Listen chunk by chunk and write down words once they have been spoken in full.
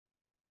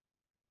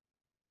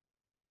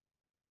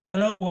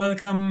Hello,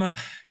 welcome.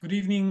 Good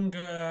evening,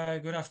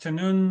 good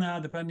afternoon,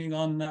 depending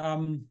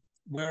on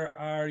where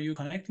are you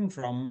connecting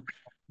from.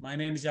 My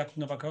name is Jakub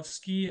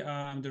Nowakowski.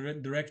 I'm the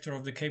director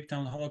of the Cape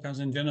Town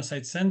Holocaust and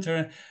Genocide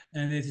Center,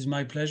 and it is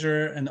my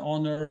pleasure and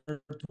honor to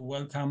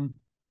welcome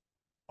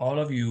all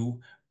of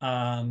you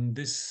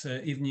this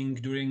evening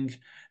during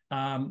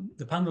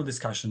the panel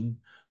discussion,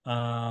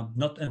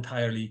 Not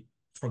Entirely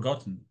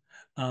Forgotten,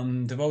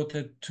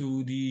 devoted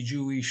to the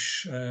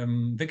Jewish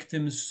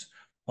victims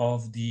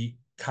of the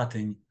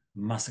Katyn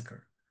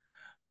Massacre.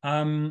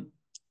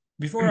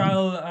 Before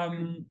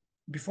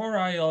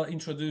I'll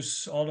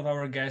introduce all of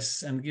our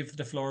guests and give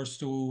the floor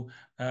to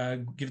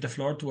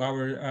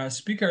our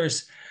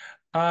speakers,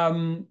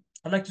 I'd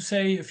like to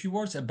say a few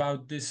words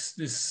about this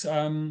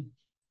the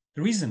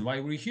reason why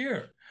we're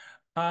here.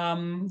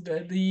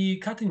 The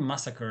Katyn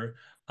Massacre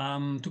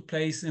took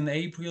place in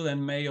April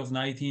and May of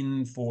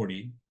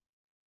 1940.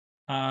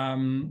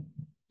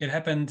 It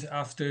happened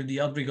after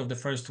the outbreak of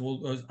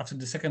after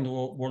the Second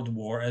World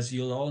War. As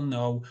you'll all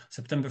know,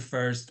 September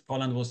 1st,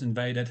 Poland was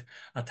invaded,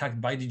 attacked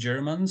by the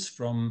Germans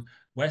from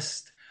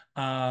west.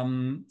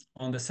 On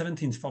the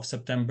 17th of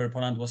September,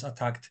 Poland was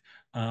attacked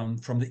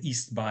from the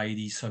east by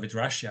the Soviet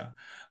Russia.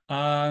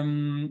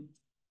 After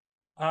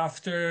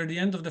the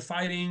end of the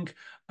fighting,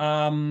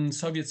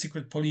 Soviet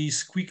secret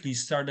police quickly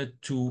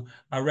started to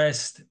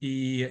arrest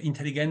the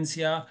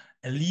intelligentsia,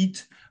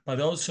 elite,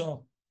 but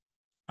also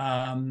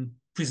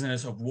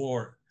prisoners of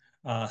war,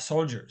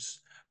 soldiers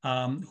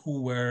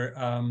who were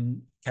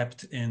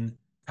kept in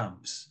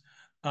camps.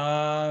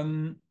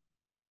 What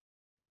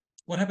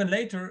happened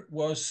later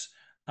was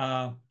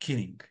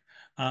killing.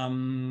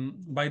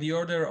 By the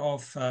order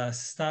of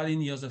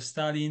Stalin, Joseph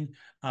Stalin,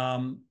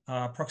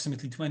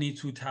 approximately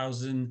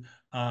 22,000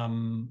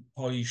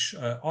 Polish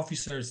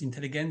officers,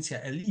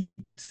 intelligentsia,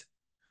 elite,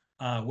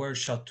 were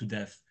shot to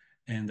death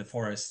in the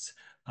forests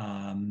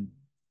and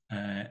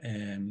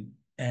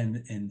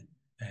in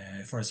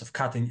forests of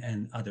Katyn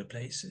and other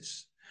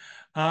places.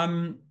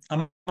 Among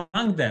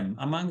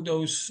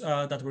those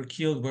that were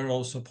killed were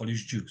also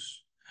Polish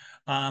Jews.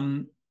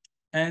 While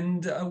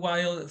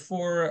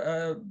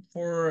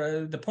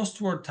for the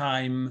post-war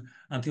time,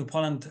 until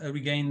Poland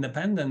regained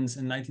independence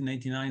in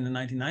 1989 and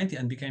 1990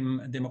 and became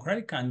a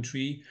democratic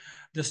country,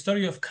 the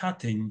story of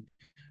Katyn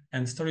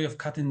and story of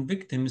Katyn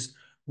victims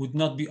would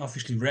not be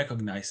officially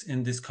recognized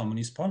in this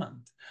communist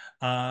Poland.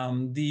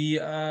 The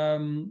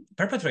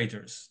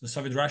perpetrators, the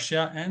Soviet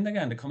Russia, and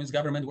again, the communist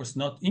government was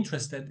not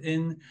interested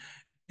in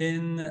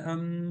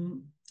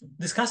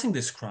discussing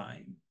this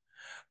crime.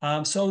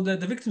 So the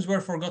victims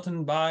were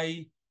forgotten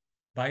by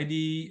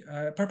the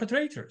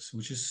perpetrators,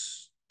 which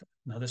is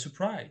not a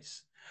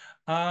surprise.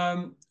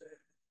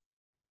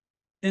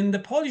 In the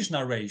Polish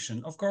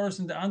narration, of course,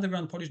 in the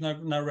underground Polish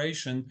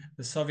narration,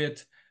 the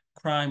Soviet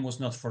crime was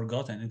not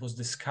forgotten. It was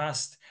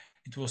discussed.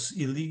 It was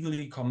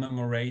illegally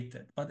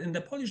commemorated. But in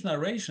the Polish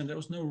narration, there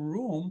was no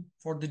room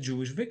for the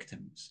Jewish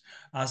victims.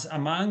 As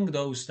among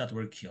those that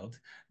were killed,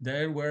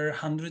 there were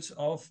hundreds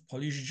of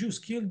Polish Jews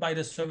killed by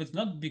the Soviets,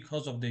 not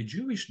because of their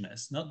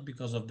Jewishness, not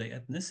because of their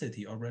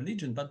ethnicity or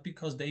religion, but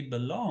because they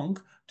belong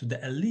to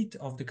the elite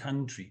of the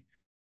country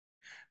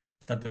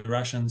that the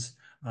Russians,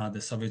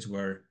 the Soviets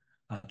were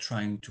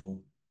trying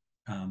to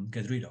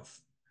get rid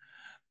of.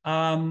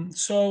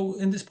 So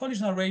in this Polish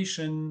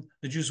narration,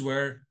 the Jews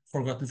were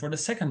forgotten for the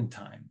second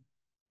time.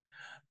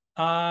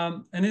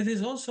 And it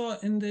is also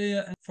in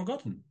the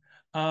forgotten.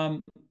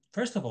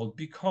 First of all,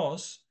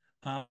 because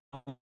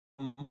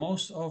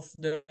most of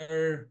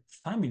their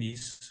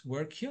families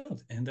were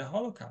killed in the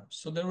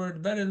Holocaust. So there were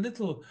very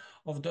little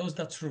of those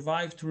that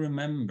survived to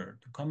remember,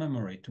 to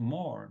commemorate, to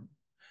mourn.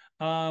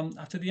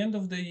 After the end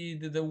of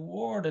the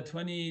war, the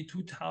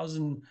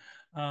 22,000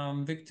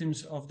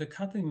 victims of the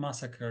Katyn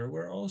massacre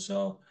were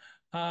also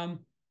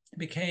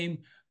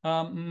became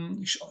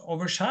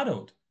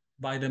overshadowed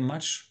by the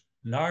much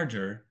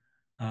larger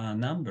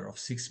number of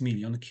 6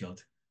 million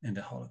killed in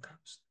the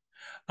Holocaust.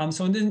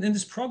 So in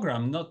this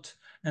program, Not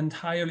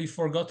Entirely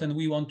Forgotten,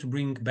 we want to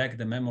bring back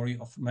the memory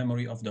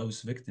of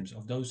those victims,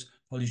 of those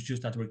Polish Jews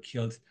that were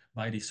killed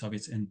by the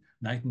Soviets in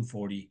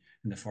 1940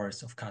 in the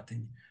forests of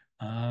Katyn.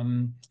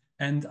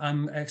 And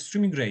I'm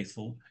extremely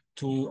grateful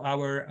to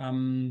our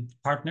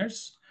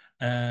partners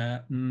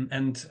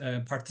and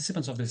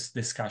participants of this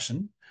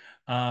discussion,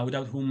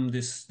 without whom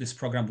this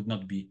program would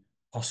not be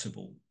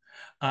possible.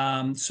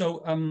 I'll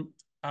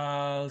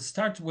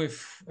start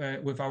with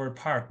our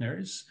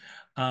partners.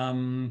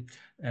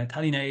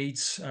 Tallinn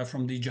Aids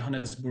from the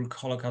Johannesburg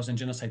Holocaust and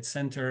Genocide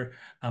Center,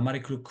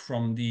 Marek Luk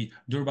from the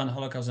Durban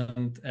Holocaust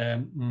and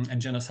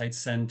Genocide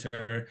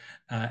Center,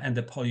 and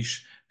the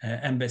Polish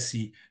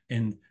Embassy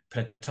in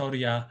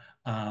Pretoria.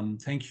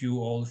 Thank you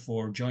all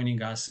for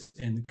joining us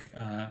in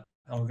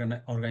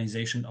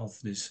organization of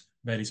this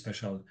very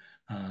special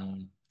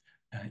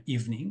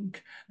evening.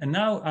 And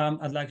now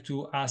I'd like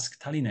to ask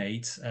Tallinn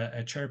Aids,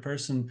 a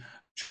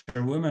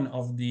chairwoman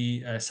of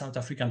the South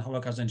African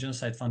Holocaust and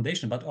Genocide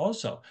Foundation, but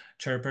also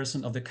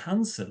chairperson of the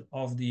Council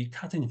of the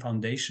Katyn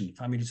Foundation,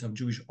 Families of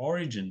Jewish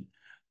Origin,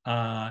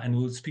 and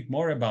we'll speak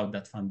more about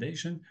that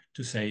foundation,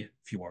 to say a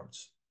few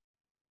words.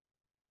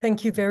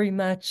 Thank you very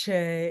much,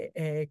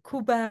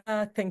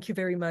 Kuba. Thank you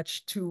very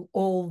much to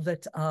all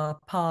that are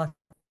part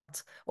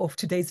of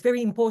today's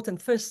very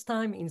important first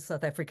time in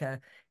South Africa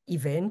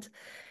event.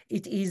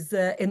 It is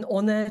an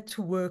honor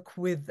to work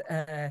with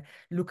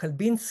Luke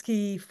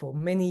Albinski for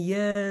many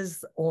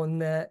years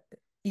on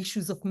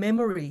issues of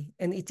memory,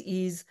 and it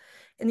is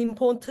an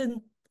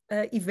important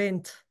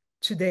event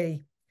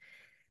today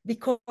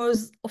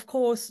because, of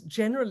course,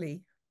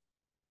 generally,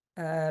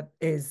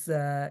 as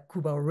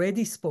Kuba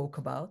already spoke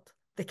about,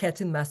 the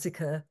Katyn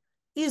Massacre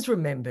is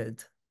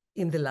remembered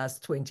in the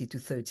last 20 to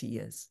 30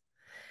 years.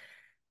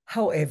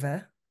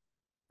 However,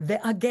 there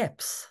are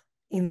gaps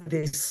in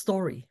this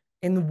story,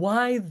 and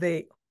why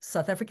the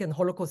South African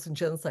Holocaust and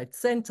Genocide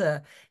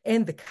Center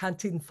and the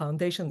Katyn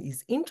Foundation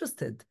is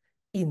interested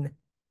in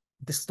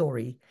the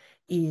story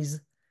is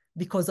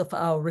because of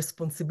our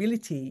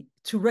responsibility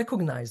to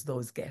recognize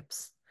those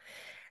gaps.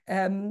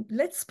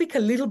 Let's speak a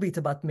little bit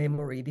about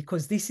memory,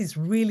 because this is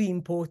really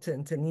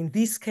important. And in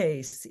this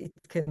case, it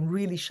can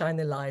really shine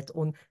a light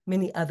on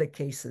many other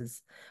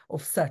cases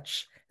of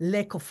such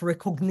lack of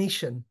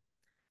recognition,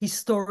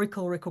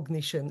 historical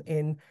recognition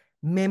and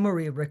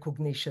memory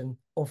recognition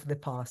of the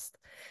past.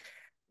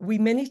 We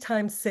many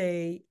times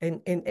say,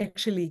 and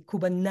actually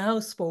Kuba now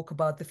spoke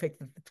about the fact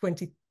that the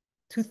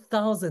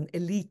 22,000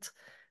 elite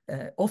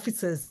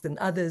officers and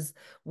others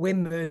were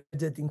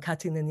murdered in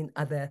Katyn and in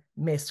other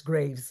mass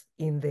graves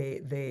in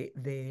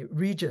the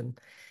region.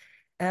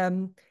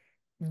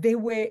 They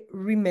were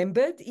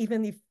remembered,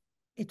 even if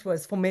it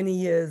was for many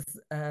years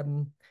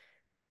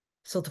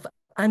sort of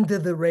under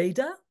the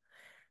radar.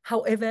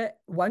 However,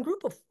 one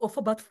group of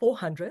about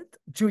 400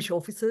 Jewish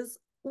officers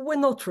were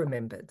not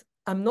remembered.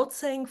 I'm not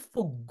saying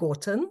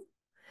forgotten,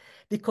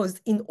 because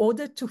in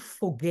order to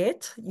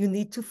forget, you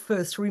need to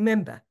first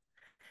remember.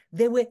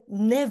 They were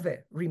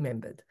never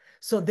remembered.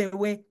 So they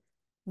were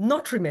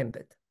not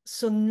remembered.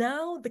 So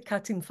now the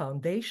Katyn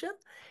Foundation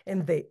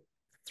and the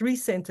 3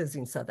 centers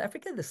in South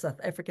Africa, the South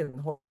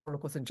African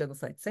Holocaust and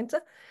Genocide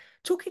Center,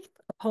 took it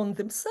upon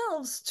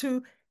themselves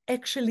to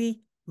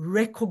actually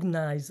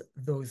recognize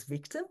those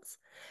victims.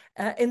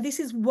 And this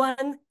is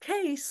one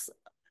case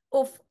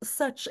of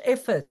such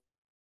effort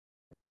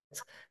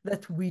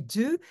that we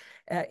do.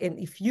 And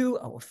if you,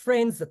 our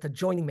friends that are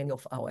joining many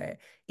of our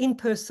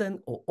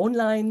in-person or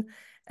online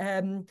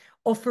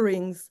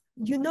offerings,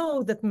 you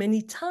know that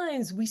many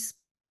times we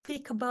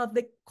speak about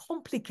the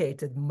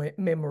complicated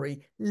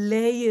memory,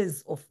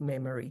 layers of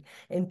memory.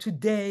 And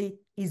today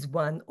is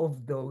one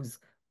of those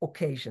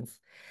occasions.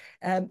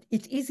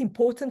 It is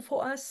important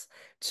for us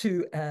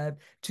to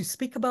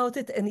speak about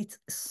it, and it's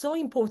so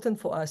important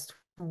for us to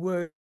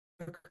work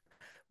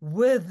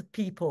with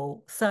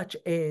people such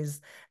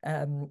as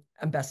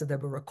Ambassador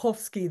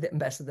Burakowski, the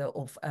ambassador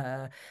of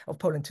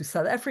Poland to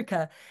South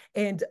Africa,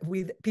 and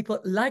with people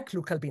like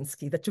Luke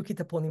Albinski that took it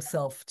upon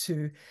himself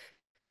to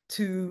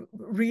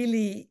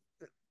really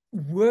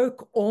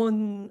work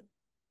on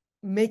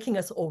making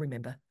us all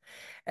remember.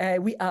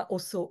 We are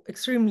also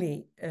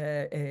extremely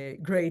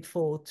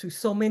grateful to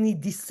so many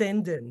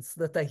descendants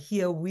that are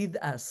here with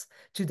us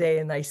today.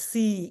 And I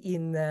see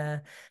in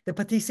the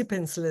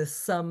participants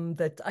list some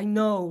that I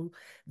know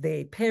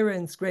their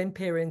parents,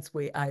 grandparents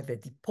were either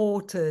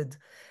deported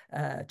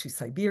to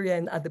Siberia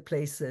and other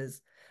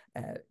places,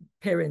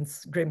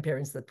 parents,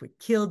 grandparents that were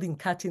killed in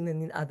Katyn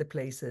and in other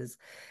places.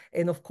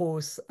 And of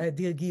course,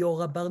 dear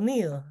Giora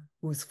Barnir,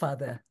 whose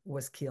father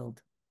was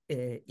killed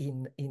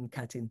in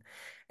Katyn.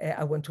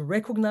 I want to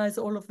recognize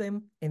all of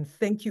them and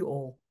thank you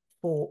all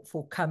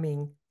for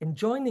coming and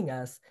joining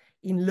us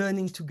in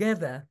learning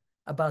together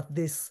about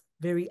this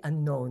very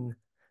unknown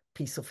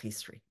piece of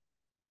history.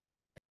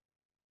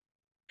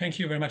 Thank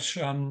you very much,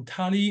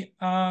 Tali.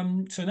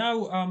 So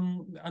now,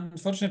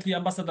 unfortunately,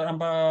 Ambassador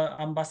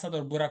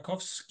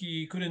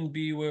Burakowski couldn't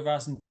be with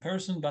us in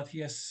person, but he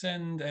has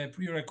sent a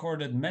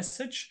pre-recorded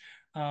message,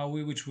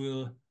 which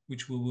we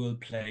will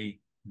play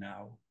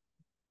now.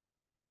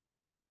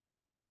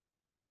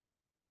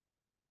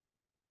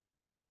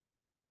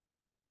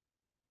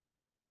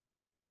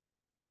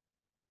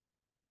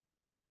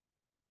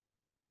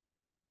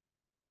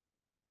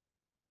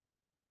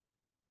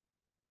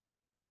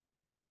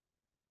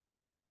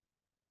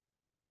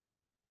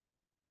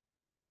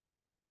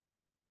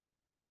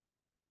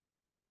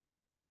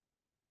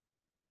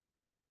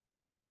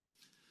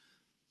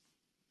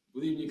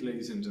 Good evening,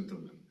 ladies and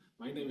gentlemen.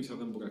 My name is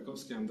Adam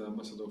Burakowski. I'm the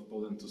ambassador of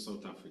Poland to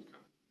South Africa.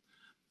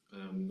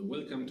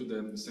 Welcome to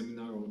the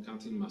seminar on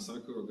Katyn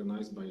Massacre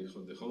organized by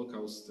the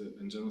Holocaust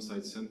and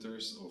Genocide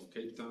Centers of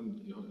Cape Town,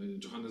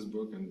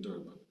 Johannesburg and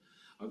Durban.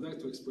 I would like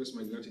to express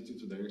my gratitude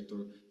to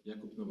Director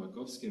Jakub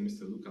Nowakowski and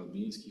Mr. Luke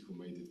Albinski who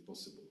made it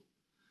possible.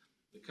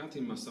 The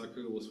Katyn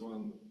Massacre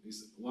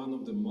is one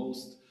of the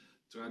most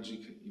tragic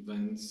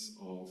events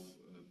of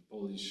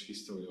Polish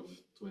history of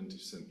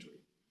 20th century.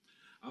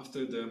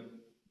 After the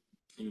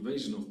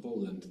invasion of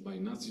Poland by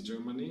Nazi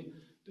Germany,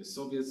 the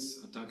Soviets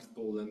attacked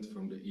Poland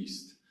from the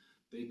east.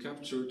 They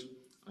captured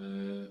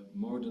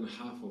more than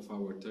half of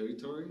our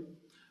territory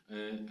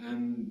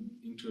and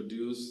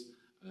introduce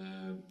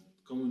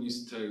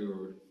communist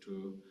terror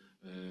to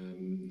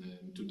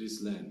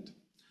this land.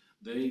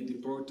 They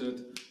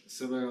deported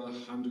several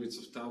hundreds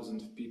of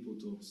thousands of people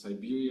to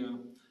Siberia,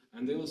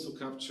 and they also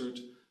captured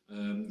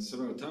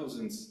several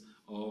thousands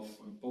of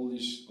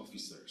Polish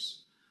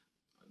officers.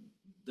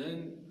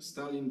 Then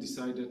Stalin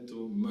decided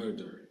to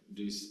murder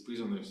these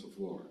prisoners of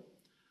war.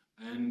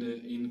 And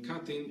in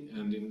Katyn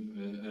and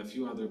in a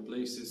few other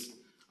places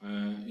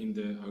in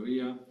the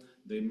area,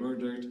 they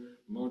murdered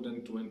more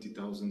than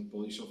 20,000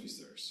 Polish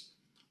officers.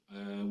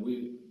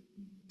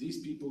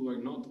 These people were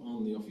not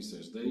only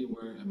officers, they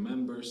were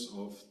members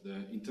of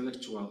the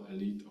intellectual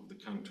elite of the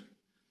country.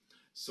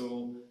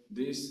 So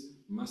this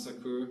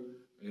massacre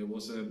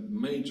was a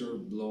major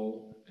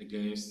blow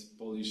against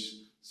Polish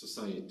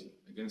society,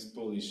 against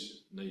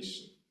Polish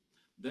nation.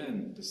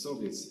 Then the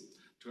Soviets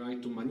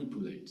tried to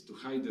manipulate, to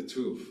hide the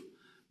truth,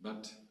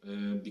 but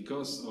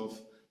because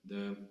of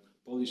the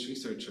Polish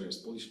researchers,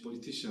 Polish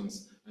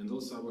politicians, and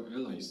also our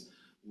allies,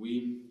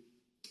 we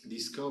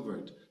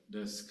discovered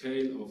the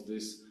scale of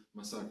this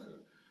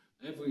massacre.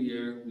 Every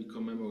year we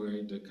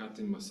commemorate the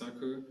Katyn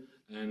Massacre,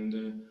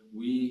 and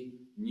we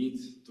need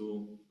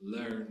to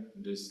learn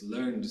this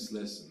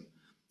lesson,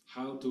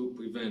 how to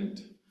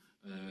prevent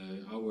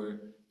our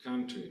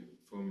country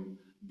from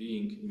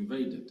being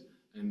invaded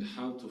and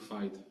how to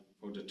fight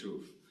for the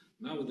truth.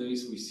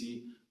 Nowadays we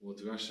see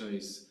what Russia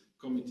is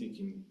committing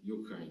in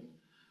Ukraine.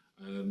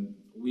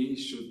 We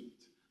should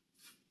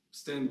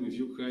stand with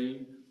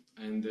Ukraine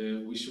and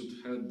we should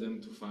help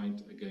them to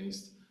fight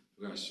against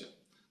Russia.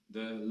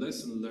 The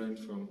lesson learned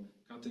from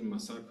Katyn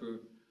Massacre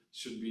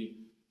should be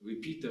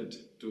repeated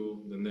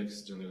to the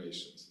next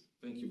generations.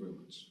 Thank you very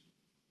much.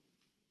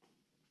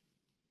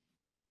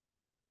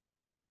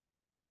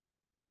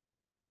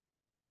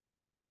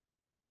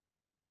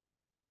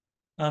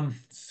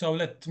 So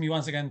let me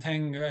once again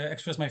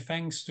express my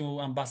thanks to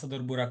Ambassador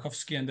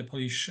Burakowski and the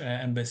Polish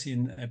Embassy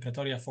in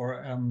Pretoria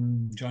for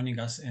joining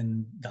us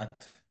in that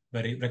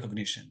very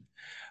recognition.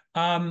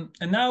 And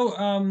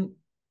now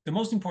the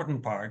most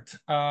important part.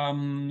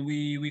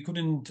 We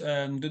couldn't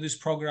do this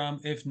program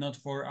if not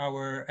for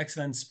our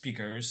excellent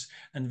speakers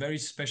and very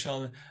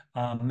special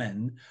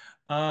men.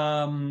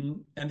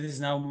 And it is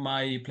now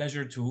my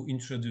pleasure to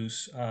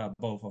introduce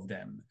both of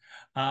them.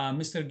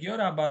 Mr.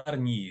 Giora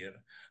Barnir,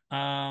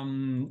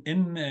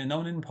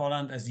 known in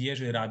Poland as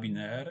Jerzy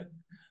Rabiner,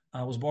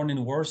 was born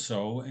in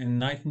Warsaw in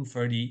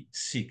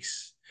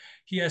 1936.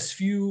 He has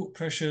few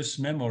precious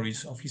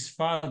memories of his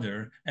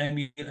father,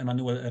 Emil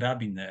Emanuel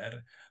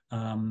Rabiner,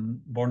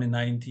 born in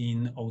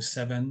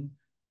 1907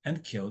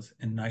 and killed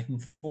in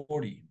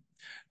 1940.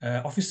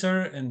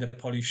 Officer in the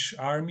Polish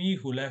army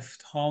who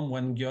left home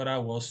when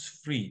Giora was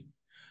free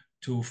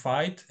to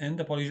fight in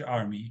the Polish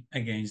army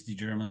against the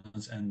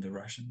Germans and the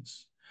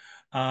Russians.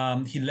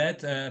 He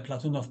led a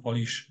platoon of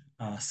Polish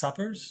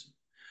sappers.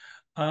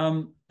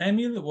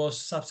 Emil was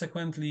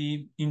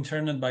subsequently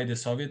interned by the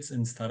Soviets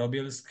in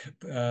Starobielsk,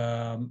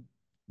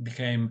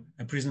 became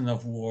a prisoner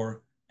of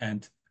war,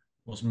 and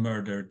was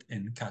murdered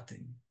in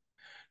Katyn.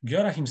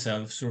 Giora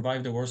himself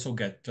survived the Warsaw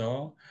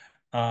Ghetto.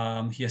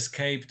 He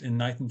escaped in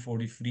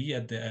 1943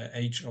 at the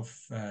age of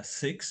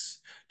 6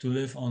 to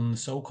live on the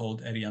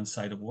so-called Aryan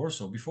side of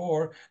Warsaw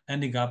before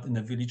ending up in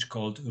a village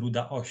called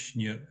Ruda Oś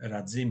near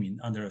Radzymin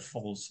under a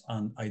false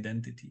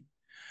identity.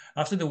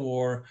 After the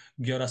war,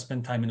 Giora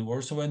spent time in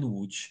Warsaw and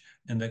Łódź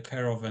in the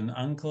care of an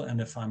uncle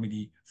and a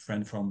family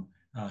friend from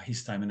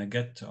his time in a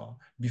ghetto,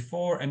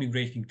 before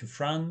emigrating to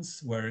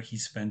France, where he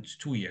spent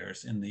 2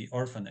 years in the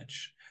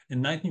orphanage. In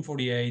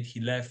 1948, he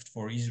left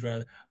for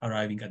Israel,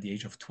 arriving at the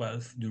age of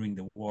 12 during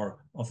the War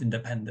of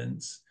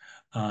Independence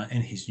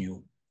in his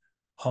new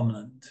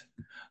homeland.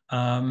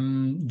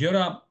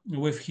 Giora,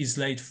 with his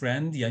late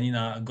friend,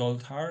 Janina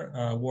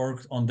Goldhar,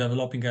 worked on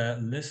developing a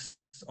list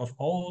of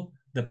all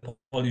the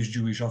Polish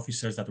Jewish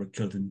officers that were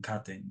killed in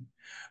Katyn.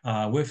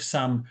 With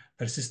some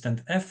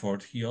persistent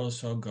effort, he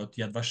also got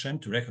Yad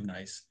Vashem to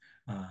recognize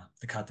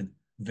the Katyn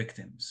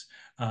victims.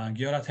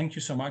 Giora, thank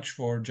you so much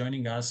for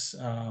joining us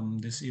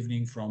this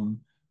evening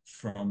from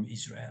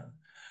Israel.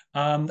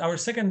 Our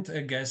second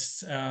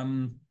guest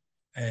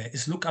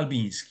is Luke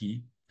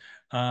Albinski.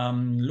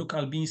 Luke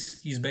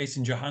Albinski is based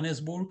in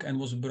Johannesburg and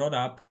was brought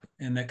up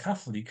in a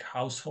Catholic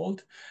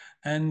household,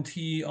 and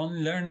he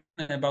only learned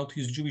about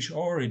his Jewish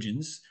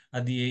origins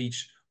at the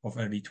age of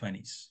early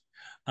 20s.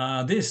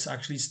 This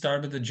actually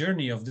started a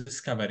journey of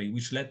discovery,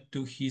 which led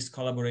to his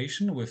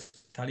collaboration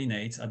with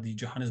Talinates at the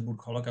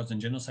Johannesburg Holocaust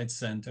and Genocide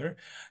Center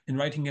in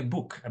writing a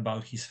book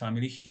about his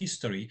family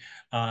history,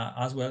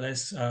 as well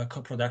as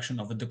co-production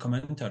of a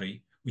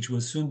documentary, which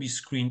will soon be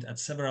screened at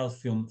several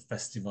film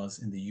festivals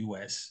in the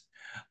US.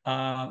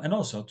 And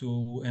also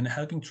in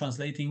helping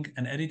translating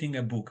and editing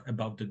a book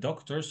about the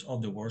doctors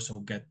of the Warsaw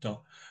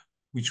Ghetto,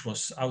 which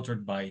was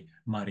authored by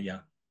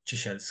Maria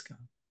Ciesielska.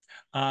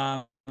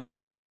 And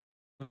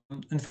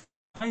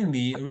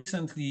finally,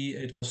 recently,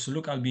 it was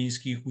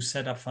Albinski who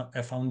set up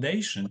a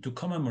foundation to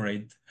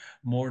commemorate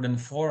more than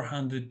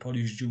 400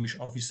 Polish Jewish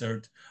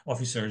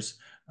officers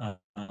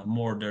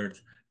murdered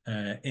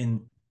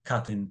in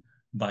Katyn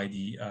by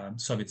the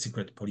Soviet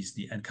secret police,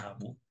 the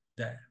NKW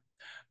there.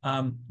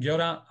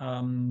 Giora,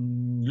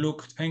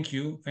 Luke, thank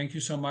you. Thank you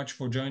so much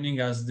for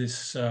joining us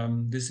this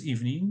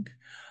evening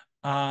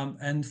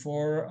and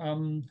for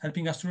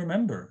helping us to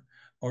remember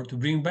or to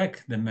bring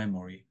back the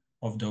memory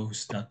of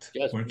those that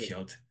were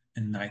killed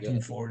in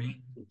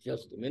 1940.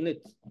 Just a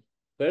minute.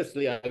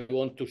 Firstly, I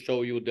want to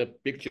show you the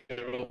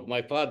picture of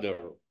my father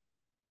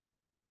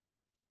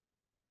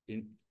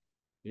in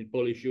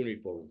Polish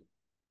uniform.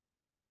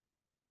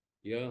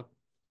 Yeah.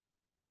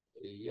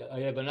 I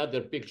have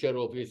another picture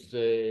of his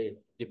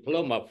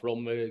diploma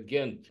from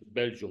Ghent,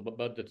 Belgium, but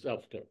that's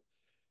after.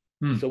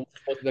 So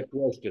what's the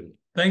question?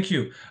 Thank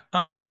you.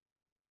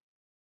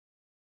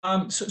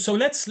 So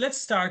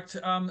let's start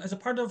as a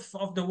part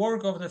of the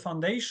work of the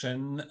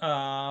foundation.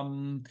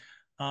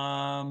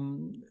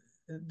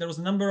 There was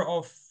a number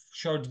of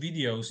short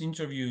videos,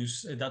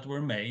 interviews that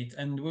were made,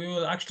 and we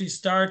will actually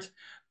start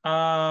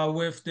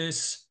with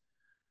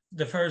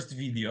the first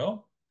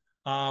video,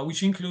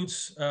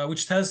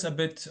 which tells a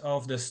bit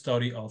of the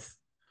story of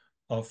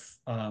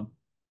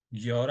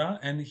Giora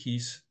and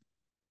his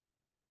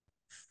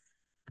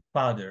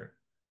father.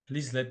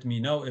 Please let me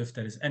know if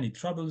there is any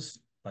troubles,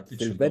 but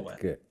it should go well.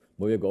 Sylwetkę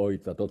mojego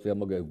ojca, to co ja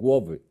mogę,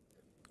 głowy,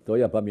 to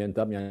ja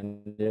pamiętam, ja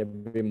nie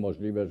wiem,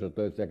 możliwe, że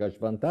to jest jakaś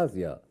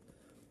fantazja,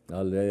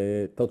 ale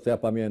to co ja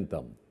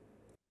pamiętam.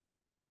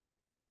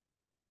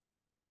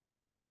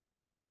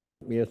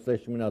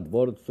 Jesteśmy na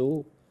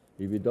dworcu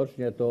i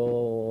widocznie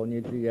to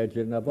oni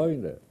jedzie na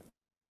wojnę.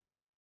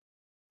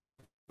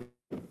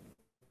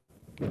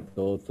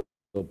 To co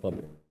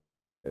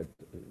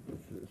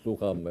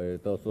słucham,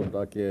 to są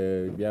takie,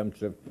 miałem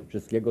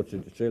wszystkiego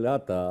 3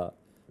 lata,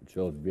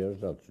 czy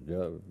odbierza, czy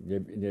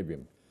nie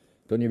wiem.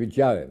 To nie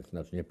widziałem,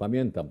 znaczy nie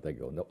pamiętam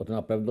tego. No, to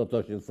na pewno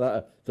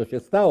co się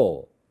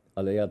stało,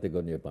 ale ja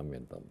tego nie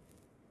pamiętam.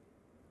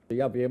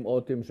 Ja wiem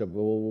o tym, że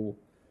był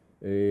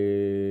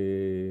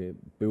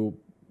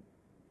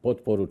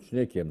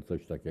podporucznikiem,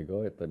 coś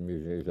takiego,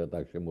 że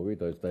tak się mówi,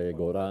 to jest ta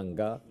jego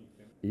ranga.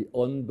 I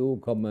on był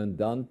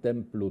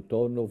komendantem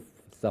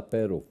plutonów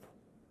saperów.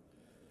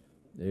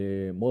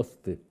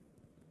 Mosty.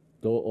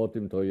 To o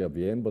tym to ja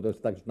wiem, bo to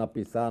jest tak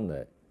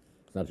napisane.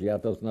 Znaczy ja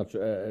to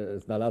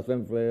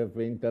znalazłem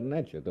w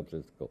internecie to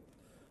wszystko.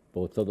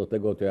 Bo co do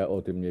tego to ja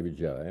o tym nie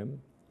wiedziałem.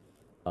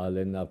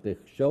 Ale na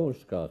tych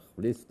książkach,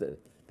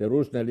 te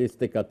różne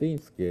listy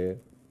katyńskie,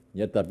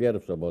 nie ta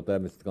pierwsza, bo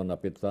tam jest tylko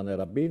napisane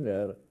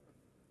rabiner,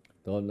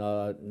 to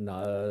na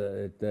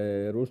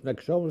te różne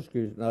książki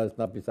jest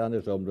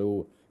napisane, że on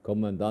był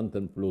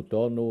komendantem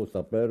plutonu,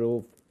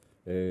 saperów,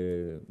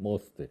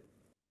 mosty.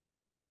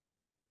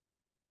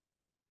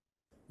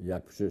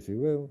 Jak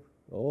przeżyłem?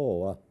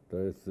 To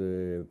jest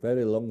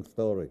very long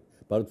story,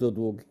 bardzo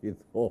długi,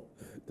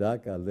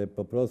 tak, ale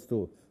po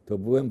prostu to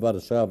byłem w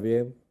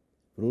Warszawie,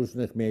 w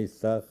różnych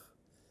miejscach.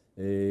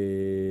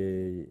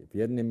 W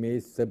jednym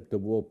miejscu to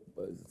było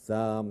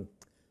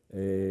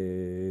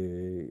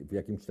w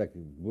jakimś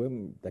takim,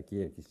 byłem taki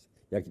jakiś,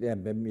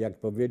 jak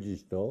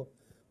powiedzieć to,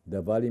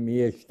 dawali mi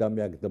jeść tam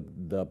jak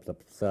dla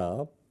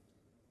psa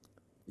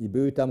i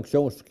były tam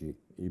książki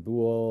i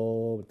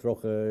było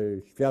trochę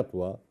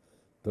światła.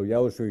 To ja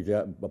już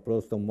wiedziałem, po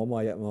prostu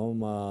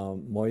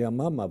moja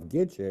mama w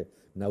getcie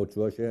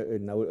nauczyła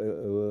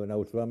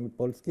mnie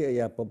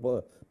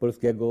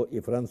polskiego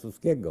i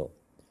francuskiego.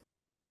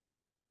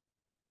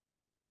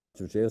 W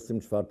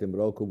 1934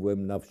 roku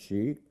byłem na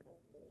wsi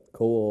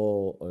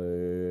koło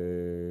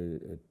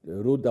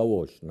Ruda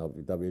Łoś,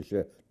 na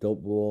wiesie, to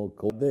było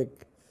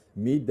kodek.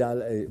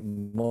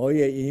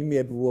 Moje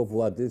imię było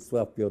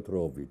Władysław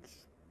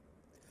Piotrowicz.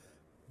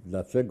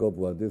 Dlaczego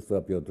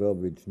Władysław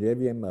Piotrowicz, nie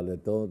wiem, ale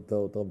to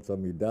co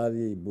mi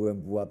dali i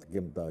byłem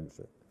Władkiem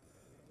także.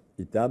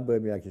 I tam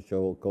byłem jakieś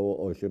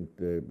około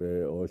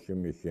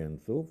 8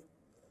 miesięcy.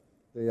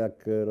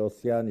 Jak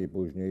Rosjanie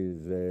później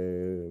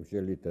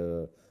wzięli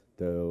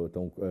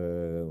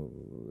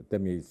te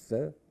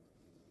miejsce,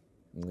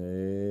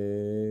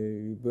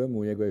 byłem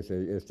u niego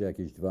jeszcze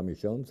jakieś 2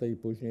 miesiące i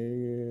później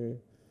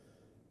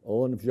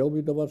on wziął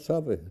mnie do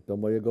Warszawy, do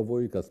mojego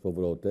wujka z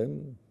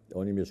powrotem.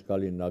 Oni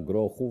mieszkali na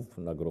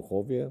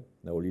Grochowie,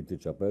 na ulicy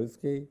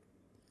Czapelskiej.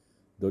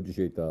 Do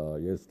dzisiaj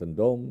jest ten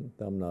dom,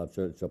 tam na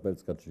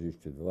Czapelska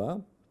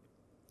 32.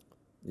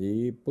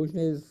 I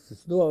później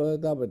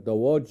nawet do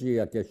Łodzi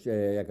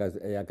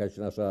jakaś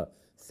nasza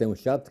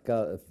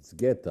sąsiadka z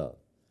getta,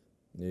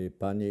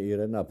 pani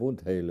Irena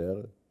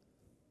Wundheiler,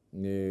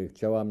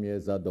 chciała mnie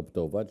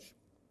zaadoptować.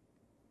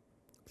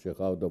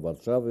 Przyjechała do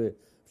Warszawy,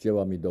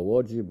 wzięła mi do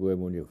Łodzi,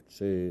 byłem u nich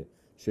 3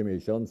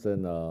 miesiące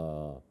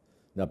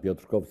na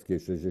Piotrkowskiej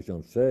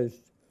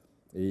 66,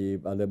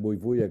 ale mój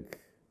wujek,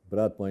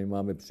 brat mojej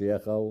mamy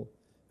przyjechał,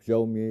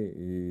 wziął mnie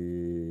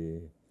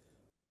i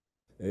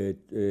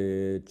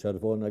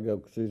Czerwonego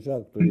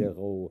Krzyża, który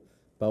jechał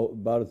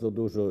bardzo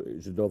dużo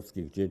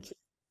żydowskich dzieci.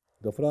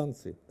 do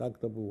Francji. Tak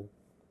to było.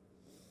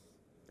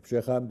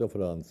 Przyjechałem do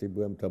Francji,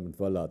 byłem tam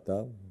 2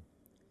 lata.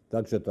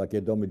 Także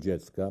takie domy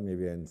dziecka mniej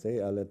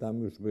więcej, ale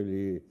tam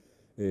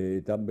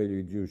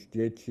byli już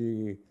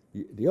dzieci.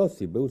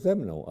 Josi był ze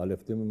mną, ale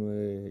w tym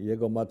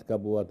jego matka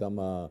była tam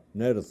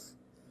nurse.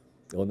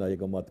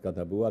 Jego matka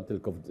ta była,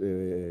 tylko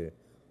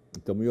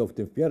to miło w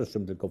tym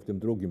pierwszym, tylko w tym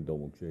drugim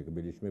domu, gdzie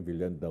byliśmy w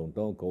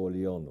Villeneuve koło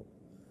Lyonu.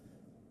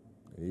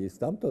 I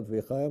stamtąd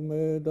wyjechałem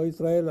do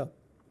Izraela.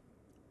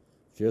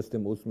 W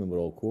 1938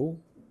 roku,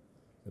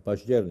 w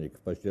październiku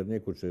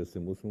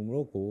 1938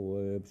 roku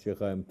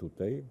przyjechałem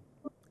tutaj.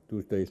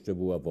 Tutaj jeszcze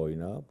była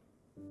wojna.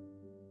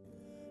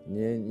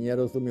 Nie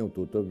rozumiem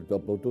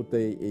bo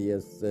tutaj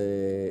jest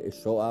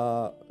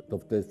Shoah,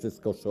 to jest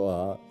wszystko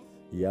Shoah.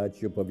 Ja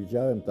ci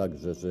opowiedziałem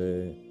także,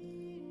 że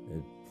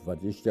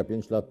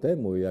 25 lat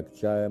temu, jak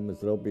chciałem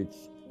zrobić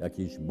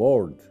jakiś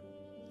board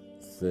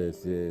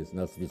z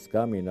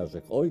nazwiskami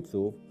naszych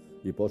ojców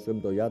i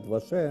poszedłem do Yad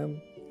Vashem,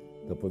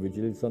 to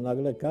powiedzieli, co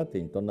nagle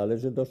Katyn, to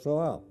należy do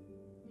Shoah.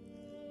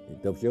 I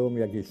to wzięło mi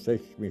jakieś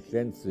 6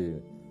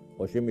 miesięcy,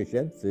 8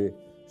 miesięcy,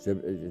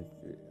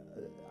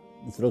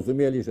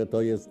 zrozumieli, że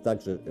to jest tak,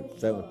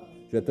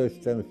 że to jest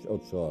część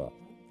od Shoah.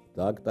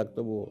 Tak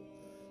to było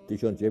w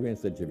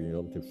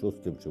 1996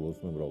 czy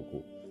 1998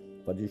 roku,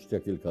 20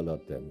 kilka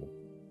lat temu.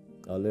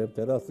 Ale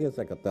teraz jest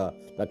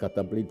taka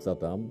tablica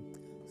tam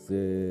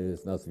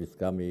z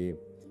nazwiskami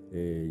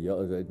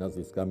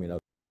na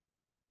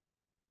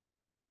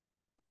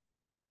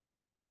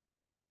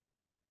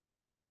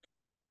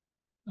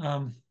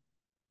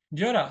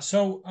Giora,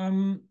 so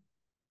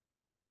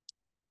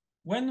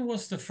when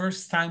was the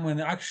first time when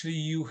actually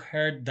you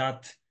heard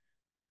that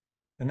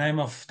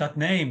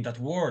that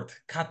word,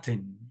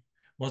 Katyn?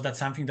 Was that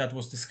something that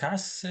was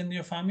discussed in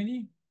your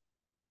family?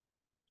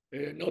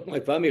 Not my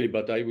family,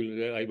 but I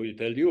will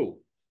tell you.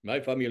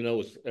 My family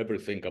knows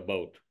everything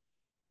about.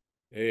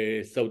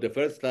 So the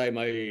first time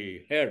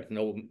I heard,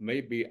 no,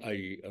 maybe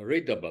I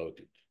read about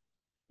it.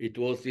 It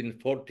was in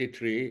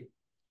 43,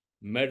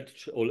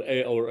 March or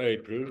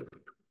April.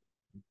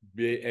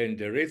 And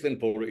the reason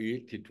for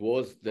it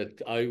was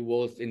that I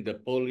was in the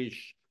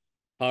Polish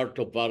part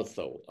of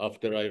Warsaw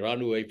after I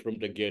ran away from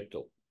the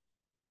ghetto.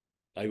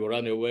 I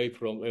ran away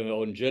from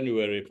on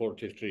January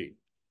 43.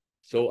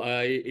 So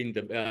I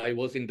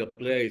was in the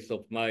place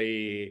of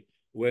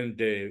when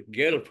the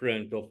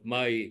girlfriend of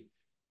my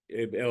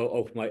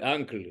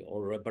uncle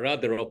or a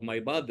brother of my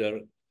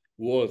mother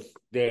was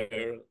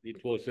there.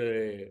 It was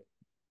in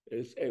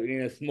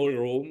a small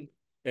room,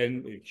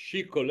 and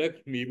she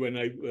collected me when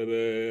I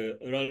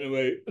ran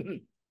away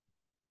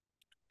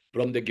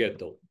from the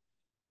ghetto.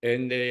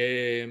 And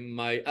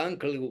my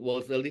uncle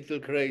was a little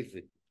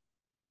crazy.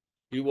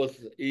 He loves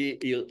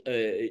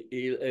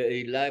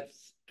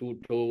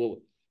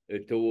to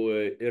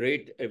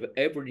read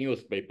every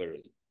newspaper.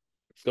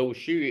 So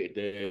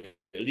the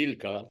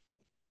Lilka,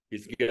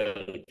 his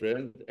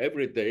girlfriend,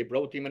 every day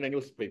brought him a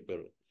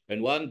newspaper.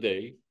 And one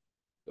day,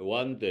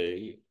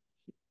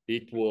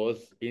 it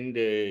was in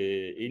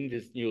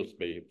this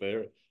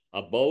newspaper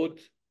about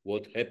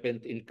what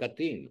happened in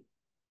Katyn.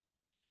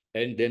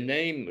 And the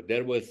name,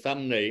 there were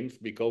some names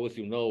because,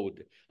 you know,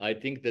 I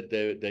think that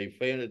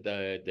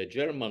the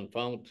German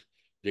found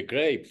the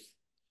graves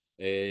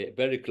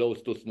very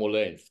close to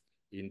Smolensk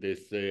in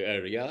this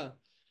area.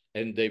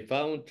 And they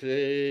found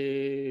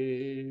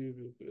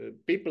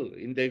people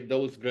in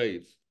those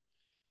graves.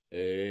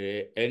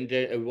 And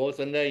there was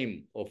a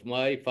name of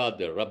my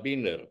father,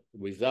 Rabbiner,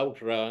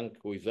 without rank,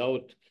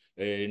 without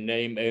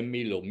name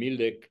Emil or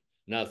Milek,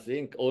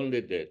 nothing,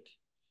 only that.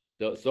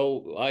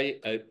 So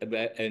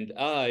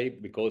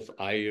because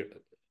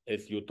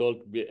as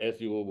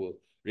you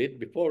read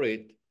before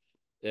it,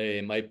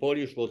 my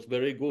Polish was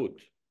very good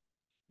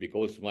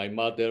because my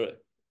mother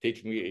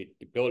teach me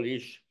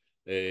Polish.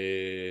 I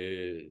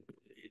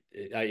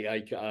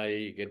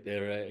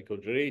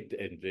could read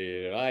and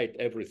write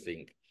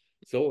everything.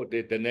 So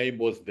the name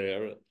was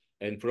there.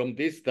 And from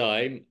this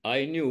time,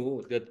 I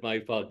knew that my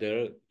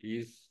father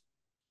is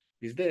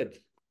dead.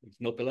 He's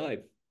not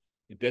alive.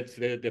 That's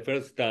the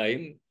first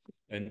time.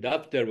 And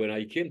after, when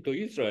I came to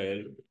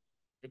Israel,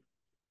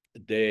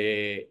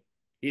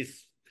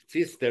 his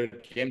sister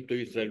came to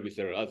Israel with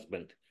her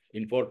husband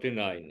in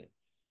 49.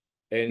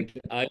 And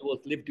I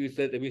lived with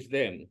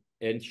them.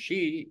 And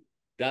she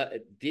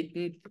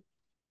didn't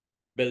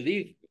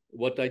believe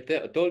what I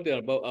told her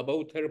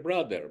about her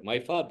brother, my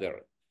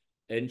father.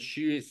 And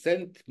she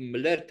sent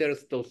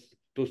letters to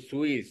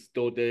Swiss,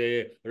 to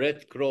the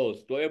Red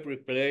Cross, to every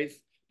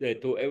place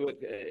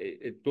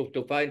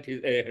to find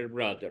her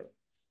brother.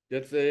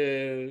 That's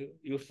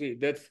you see,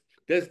 that's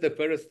the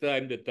first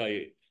time that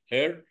I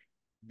heard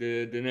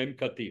the name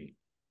Katyn.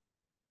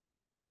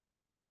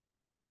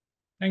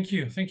 Thank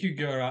you,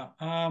 Giora.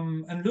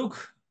 And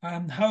Luke,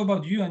 how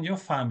about you and your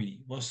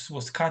family? Was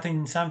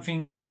Katyn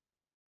something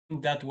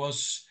that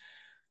was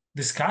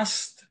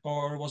discussed,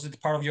 or was it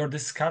part of your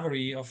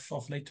discovery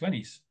of late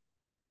 20s?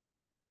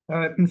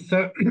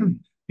 So,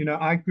 you know,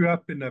 I grew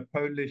up in a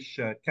Polish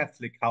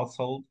Catholic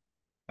household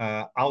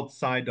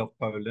outside of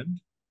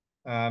Poland.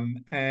 Now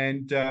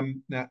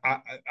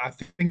I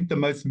think the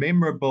most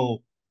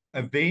memorable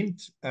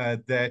event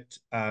that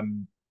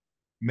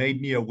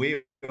made me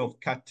aware of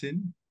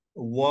Katyn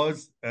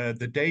was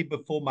the day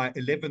before my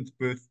 11th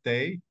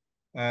birthday.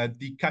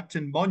 The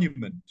Katyn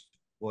Monument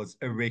was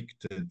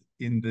erected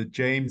in the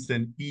James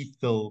and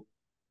Ethel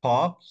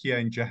Park here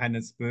in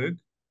Johannesburg.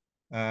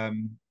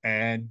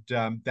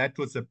 That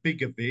was a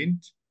big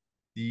event.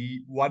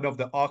 One of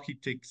the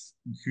architects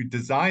who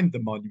designed the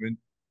monument,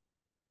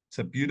 it's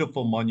a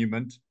beautiful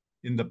monument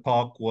in the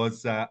park,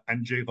 was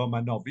Andrzej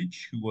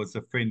Romanowicz, who was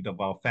a friend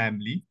of our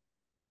family.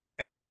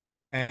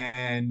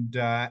 And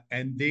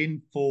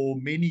then for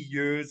many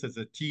years as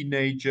a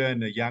teenager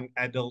and a young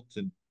adult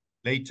and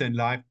later in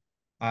life,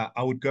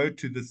 I would go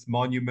to this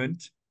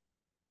monument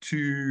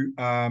to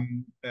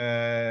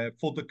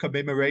for the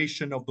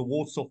commemoration of the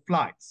Warsaw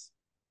Flights,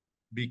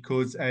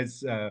 because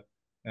as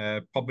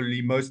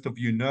probably most of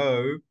you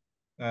know,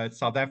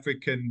 South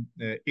African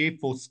Air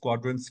Force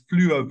squadrons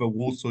flew over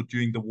Warsaw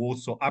during the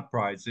Warsaw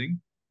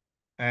Uprising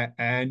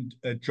and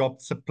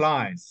dropped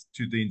supplies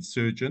to the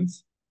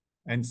insurgents.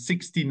 And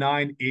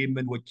 69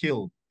 airmen were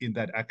killed in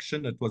that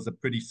action. It was a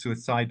pretty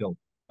suicidal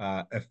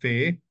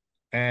affair.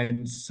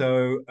 And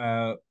so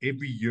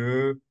every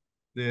year,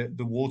 the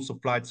Warsaw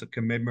Flights are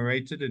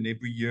commemorated, and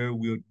every year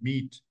we would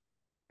meet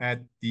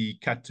at the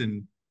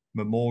Katyn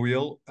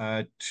Memorial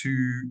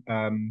to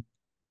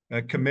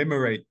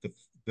commemorate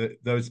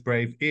those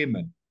brave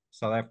airmen,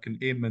 South African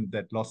airmen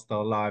that lost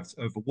their lives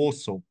over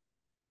Warsaw.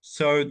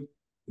 So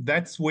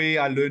that's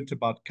where I learned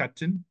about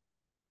Katyn.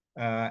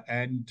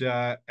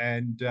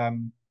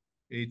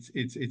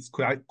 It's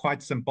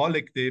quite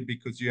symbolic there,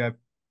 because you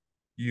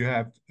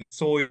have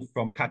soil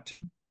from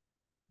Katyn,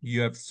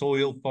 you have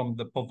soil from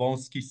the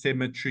Powązki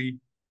Cemetery,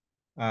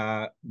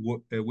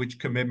 which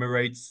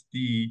commemorates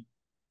the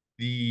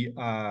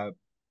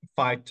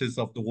fighters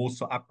of the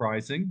Warsaw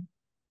Uprising,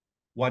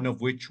 one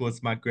of which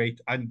was my great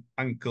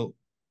uncle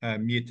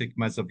Mietek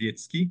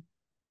Mazowiecki.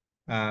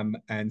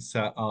 And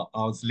so I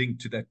was linked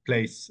to that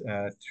place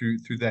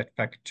through that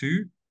fact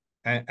too.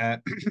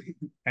 And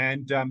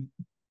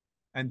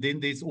then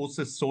there's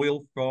also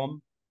soil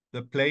from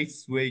the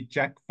place where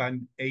Jack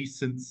van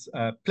Eysen's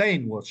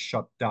plane was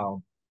shot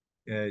down,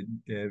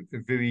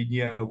 very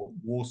near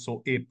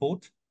Warsaw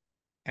Airport.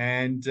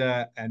 And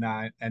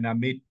I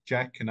met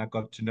Jack and I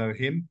got to know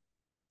him.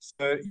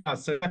 So yeah,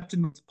 so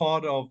Katyn was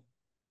part of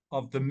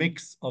the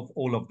mix of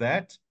all of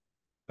that.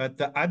 But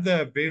the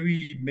other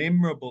very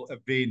memorable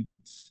event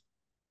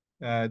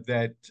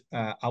that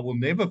I will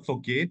never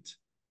forget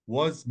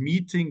was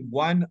meeting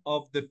one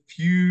of the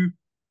few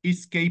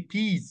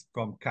escapees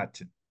from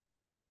Katyn.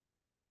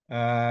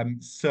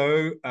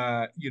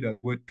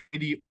 With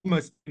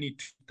almost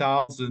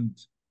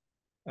 22,000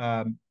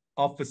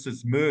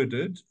 officers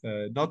murdered,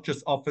 not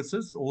just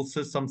officers,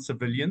 also some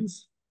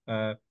civilians,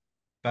 but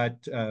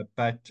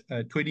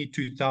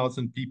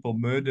 22,000 people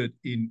murdered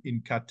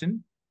in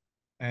Katyn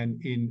and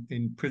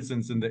in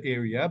prisons in the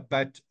area,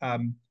 but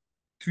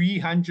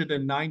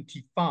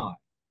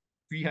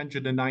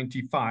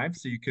 395,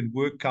 so you can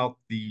work out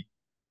the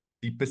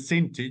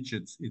percentage,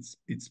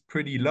 it's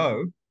pretty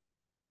low,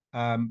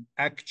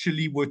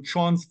 actually were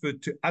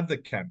transferred to other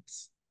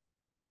camps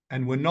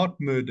and were not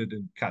murdered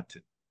in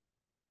Katyn.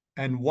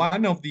 And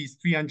one of these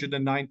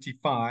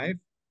 395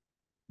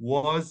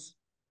 was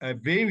a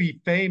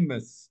very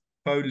famous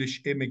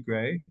Polish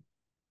emigre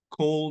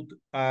called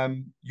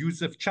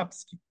Józef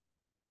Czapski,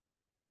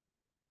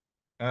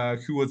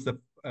 who was the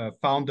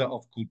founder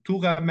of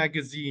Kultura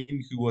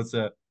magazine, who was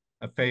a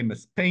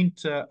famous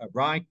painter, a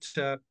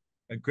writer,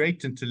 a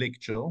great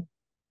intellectual.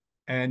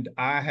 And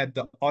I had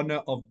the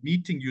honor of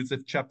meeting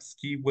Józef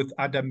Czapski with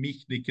Adam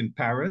Michnik in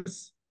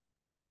Paris,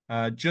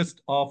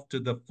 just after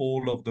the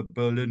fall of the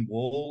Berlin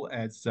Wall,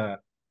 as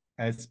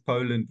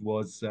Poland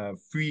was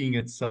freeing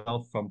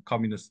itself from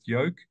communist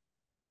yoke,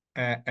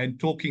 and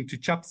talking to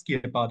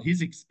Czapski about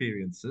his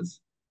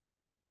experiences.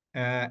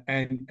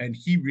 And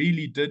he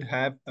really did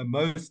have a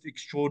most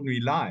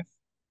extraordinary life.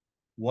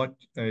 What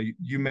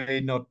you may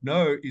not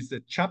know is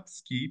that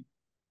Czapski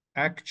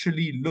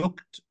actually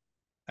looked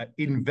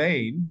in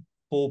vain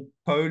for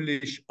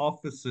Polish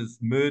officers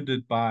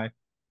murdered by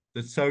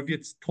the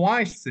Soviets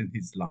twice in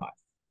his life.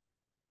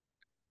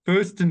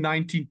 First in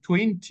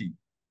 1920,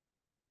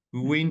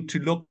 we went to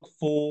look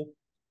for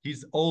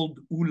his old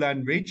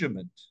Ulan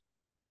regiment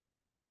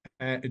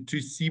to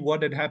see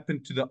what had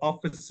happened to the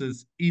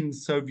officers in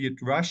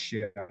Soviet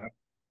Russia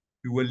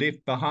who were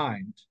left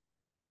behind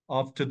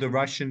after the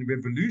Russian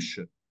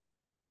Revolution.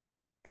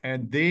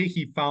 And there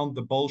he found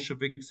the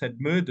Bolsheviks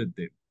had murdered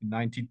them in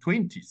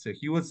 1920. So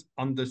he was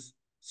on this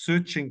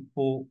searching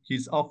for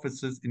his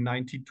officers in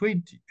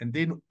 1920. And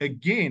then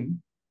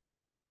again,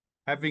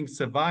 having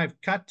survived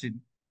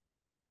Katyn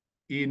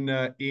in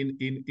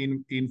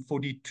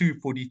 42,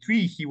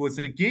 43, he was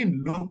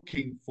again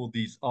looking for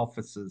these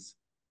officers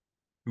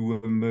who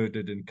were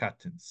murdered in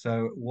Katyn.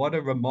 So what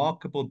a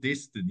remarkable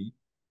destiny.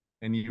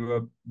 And he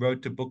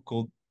wrote a book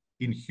called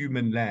In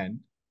Human Land.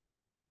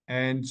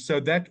 And so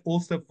that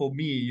also for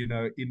me, you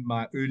know, in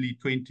my early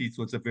 20s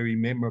was a very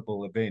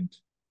memorable event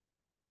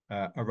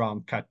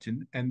around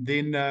Katyn. And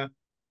then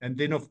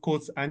of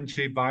course,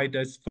 Andrzej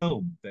Wajda's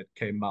film that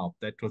came out,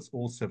 that was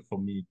also for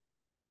me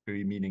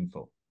very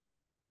meaningful.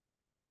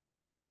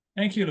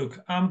 Thank you, Luke.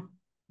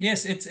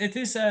 Yes, it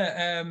is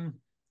a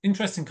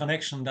interesting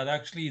connection that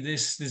actually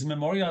this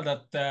memorial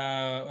that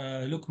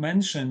Luke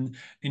mentioned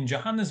in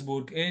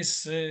Johannesburg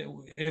is,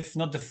 if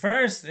not the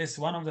first, is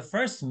one of the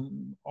first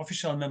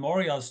official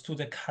memorials to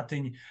the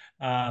Katyn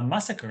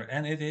massacre,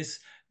 and it is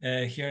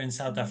here in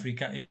South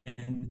Africa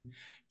in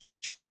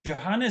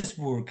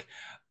Johannesburg.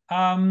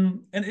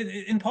 And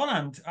in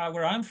Poland,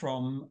 where I'm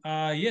from,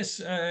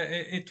 yes,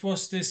 it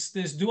was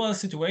this dual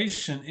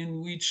situation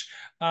in which,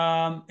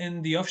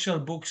 in the official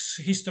books,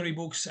 history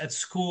books at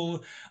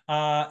school,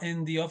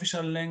 in the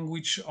official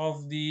language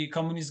of the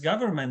communist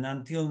government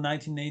until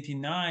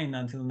 1989,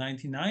 until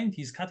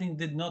 1990s, Katyn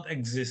did not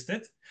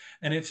existed,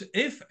 and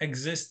if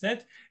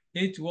existed,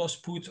 it was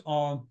put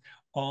on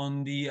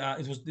the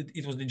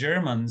it was the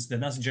Germans, the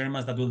Nazi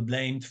Germans, that were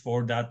blamed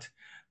for that.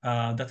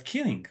 That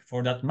killing,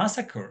 for that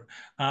massacre.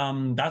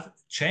 That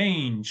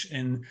change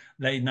in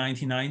late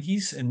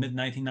 1990s and mid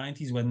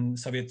 1990s when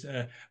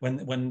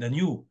when the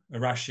new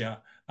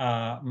Russia,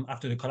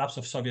 after the collapse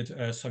of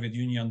Soviet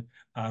Union,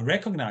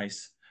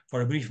 recognized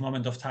for a brief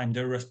moment of time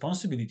their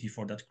responsibility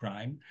for that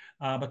crime.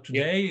 But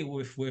today,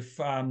 with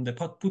the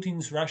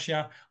Putin's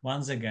Russia,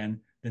 once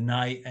again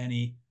deny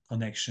any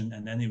connection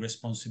and any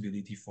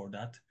responsibility for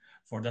that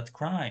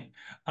crime.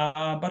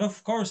 But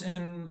of course,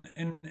 in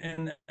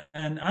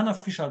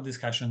unofficial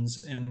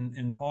discussions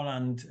in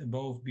Poland,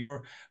 both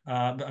before,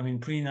 I mean,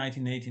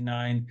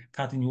 pre-1989,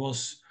 Katyn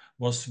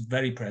was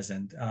very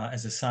present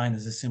as a sign,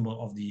 as a symbol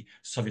of the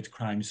Soviet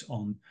crimes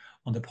on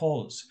the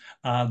Poles.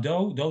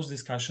 Though those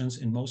discussions,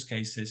 in most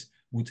cases,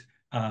 would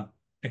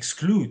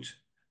exclude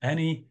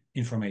any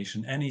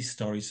information, any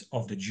stories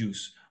of the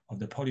Jews, of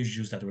the Polish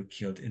Jews that were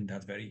killed in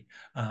that very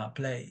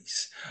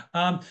place.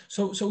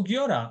 So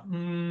Giora,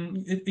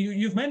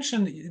 you've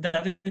mentioned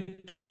that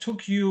it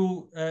took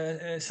you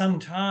some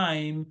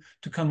time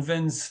to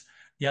convince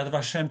Yad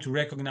Vashem to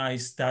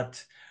recognize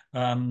that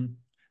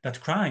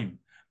that crime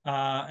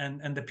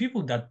and the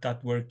people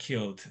that were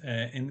killed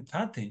in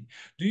Katyn.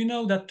 Do you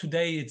know that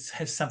today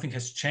something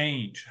has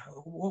changed?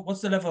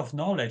 What's the level of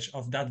knowledge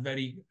of that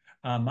very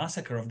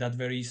massacre, of that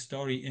very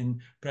story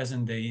in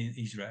present-day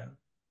Israel?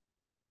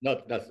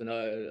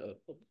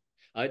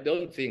 I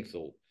don't think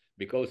so,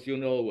 because you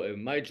know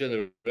my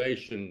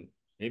generation,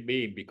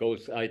 maybe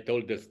because I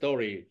told the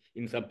story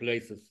in some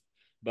places,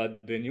 but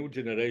the new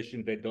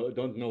generation, they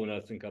don't know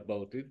nothing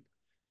about it.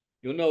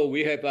 You know,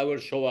 we have our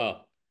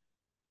Shoah,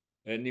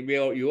 and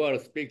you are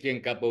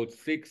speaking about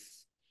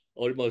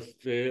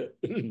almost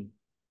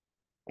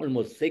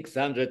almost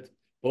 600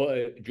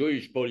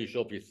 Jewish Polish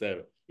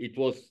officers. It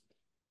was,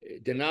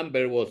 the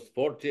number was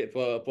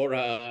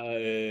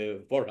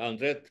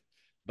 400.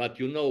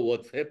 But you know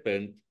what's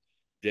happened?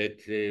 That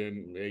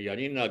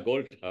Janina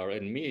Goldhar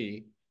and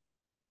me,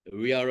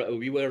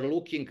 we were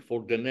looking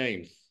for the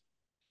names,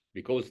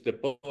 because the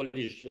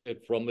Polish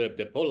from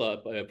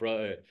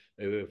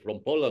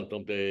Poland,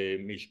 from the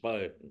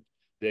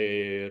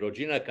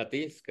Rodzina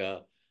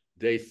Katyńska,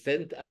 they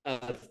sent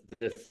us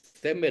the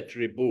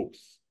cemetery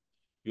books.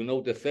 You know,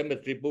 the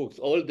cemetery books,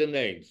 all the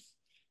names.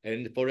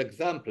 And for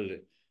example,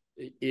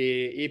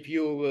 if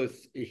you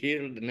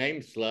hear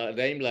name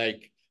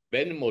like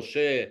Ben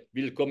Moshe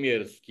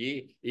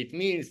Wilkomierski, it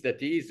means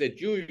that he is a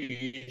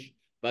Jewish,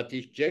 but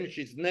he changed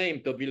his name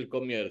to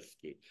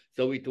Wilkomierski.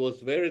 So it was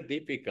very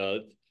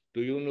difficult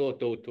to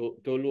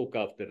look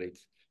after it.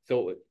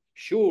 So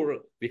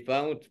sure, we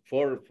found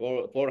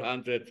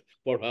 400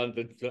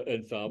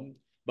 and some,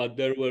 but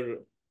there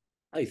were,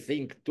 I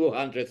think,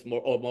 200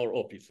 more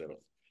officers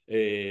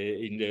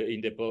in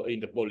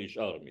the Polish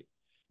army.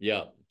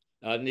 Yeah,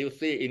 and you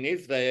see in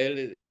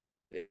Israel,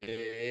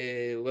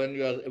 when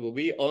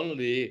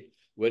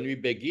we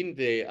begin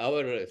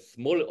our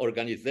small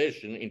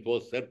organization, it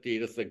was 30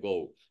 years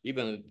ago.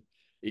 Even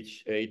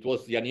it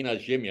was Janina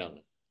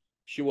Ziemian.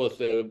 She was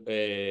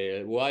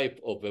a wife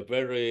of a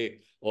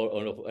very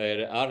author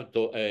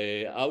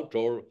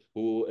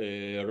who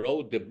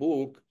wrote the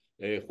book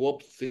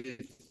Chłopcy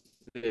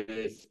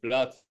z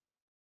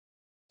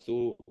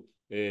Placu.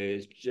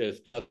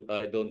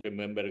 I don't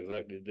remember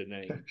exactly the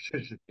name.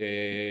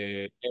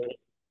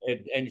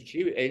 And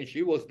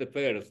she was the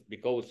first,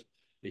 because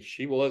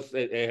she was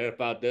her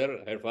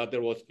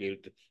father was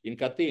killed in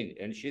Katyn,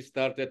 and she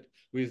started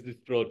with this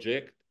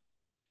project.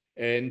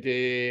 And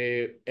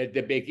at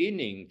the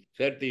beginning,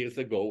 30 years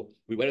ago,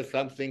 we were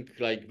something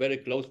like very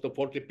close to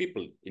 40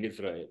 people in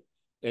Israel,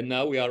 and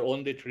now we are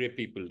only 3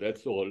 people.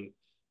 That's all.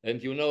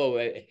 And you know,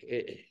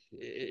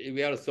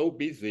 we are so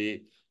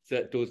busy.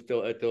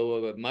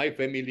 To my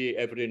family,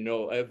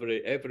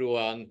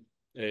 everyone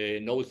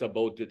knows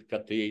about it,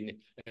 Katyn.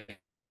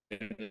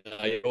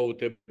 I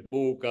wrote a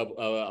book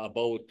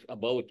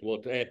about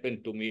what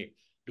happened to me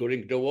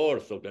during the war.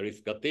 So there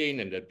is Katyn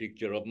and a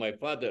picture of my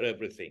father,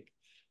 everything.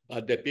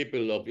 the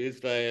people of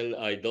Israel,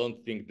 I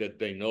don't think that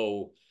they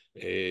know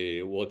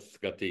what's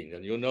Katyn.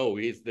 And you know,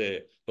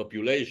 the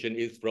population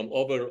is from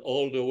over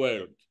all the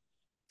world.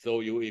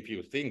 So if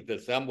you think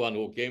that someone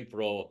who came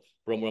from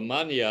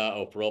Romania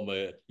or from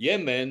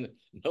Yemen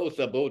knows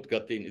about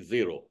Katyn,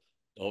 zero.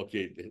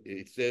 Okay,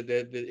 it's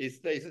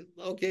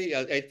okay.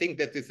 I think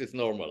that this is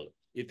normal.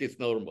 It is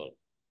normal.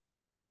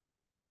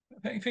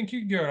 Thank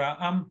you,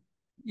 Giora.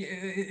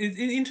 It's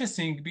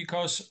interesting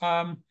because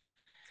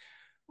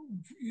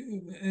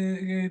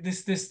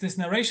this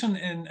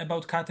narration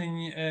about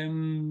Katyn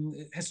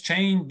has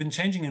been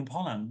changing in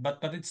Poland, but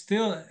it's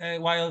still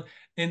while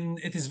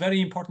it is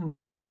very important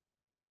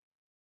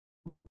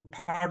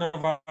part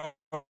of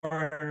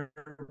our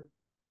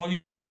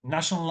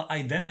national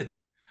identity.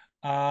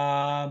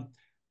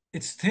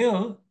 It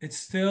still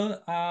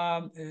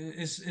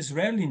is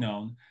rarely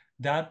known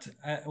that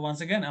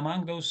once again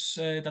among those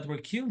that were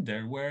killed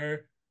there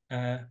were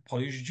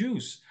Polish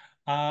Jews.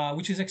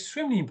 Which is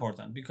extremely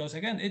important because,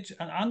 again, it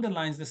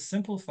underlines the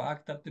simple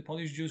fact that the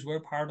Polish Jews were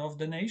part of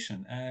the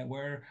nation,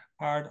 were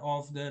part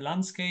of the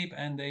landscape,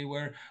 and they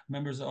were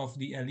members of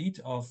the elite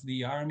of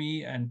the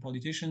army and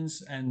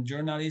politicians and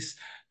journalists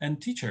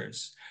and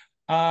teachers.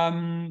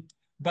 And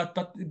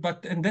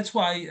that's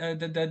why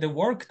the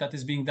work that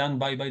is being done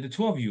by the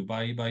two of you,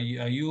 by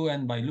you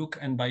and by Luke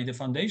and by the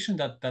foundation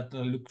that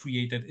Luke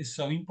created is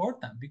so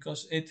important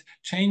because it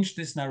changed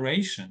this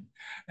narration,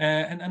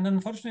 and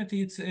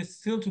unfortunately it's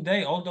still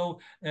today.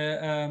 Although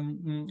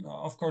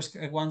of course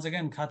once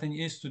again Katyn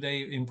is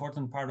today an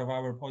important part of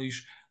our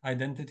Polish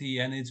identity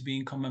and it's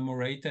being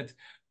commemorated.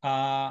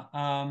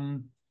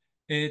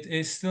 It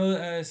is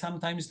still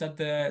sometimes that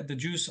the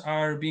Jews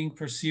are being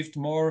perceived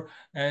more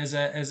as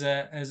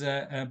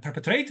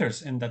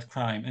perpetrators in that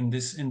crime, in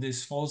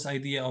this false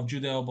idea of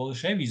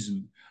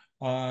Judeo-Bolshevism,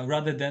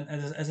 rather than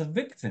as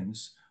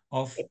victims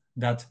of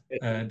that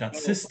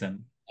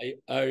system.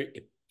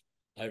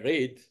 I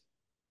read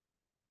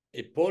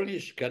a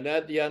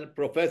Polish-Canadian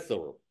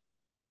professor.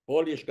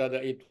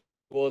 It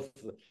was,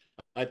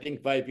 I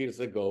think, 5 years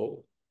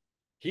ago.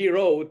 He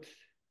wrote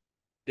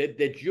that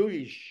the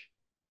Jewish,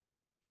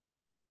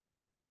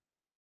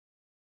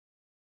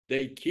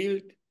 they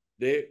killed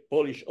the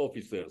Polish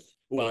officers.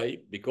 Why?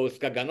 Because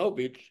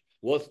Kaganovich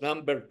was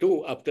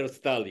 #2 after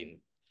Stalin.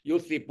 You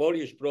see,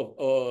 Polish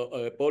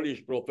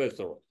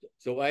professor.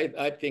 So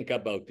I think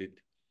about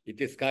it. It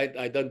is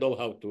I don't know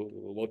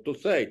what to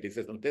say. This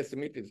is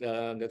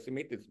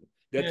anti-Semitism.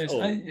 That's yes,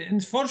 all.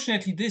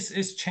 Unfortunately, this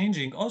is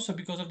changing also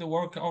because of the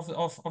work of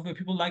the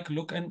people like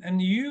Luke and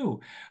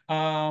you,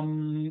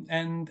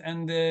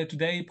 and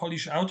today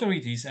Polish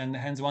authorities, and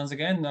hence once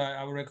again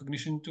our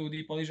recognition to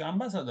the Polish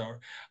ambassador,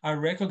 are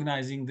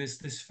recognizing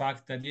this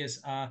fact that yes,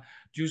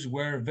 Jews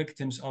were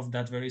victims of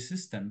that very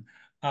system.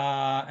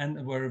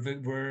 And were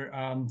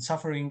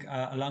suffering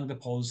along the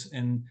poles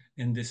in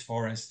this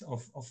forest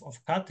of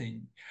Katyn.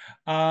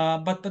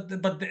 But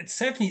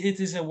certainly it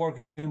is a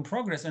work in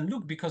progress. And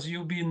look, because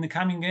you've been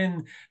coming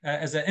in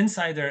as an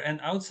insider and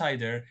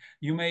outsider,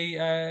 you may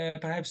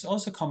perhaps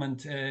also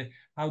comment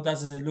how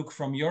does it look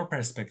from your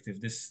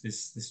perspective,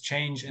 this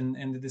change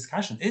in the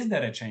discussion? Is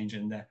there a change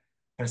in the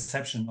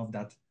perception of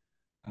that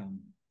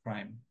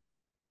crime?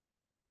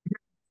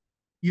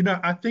 You know,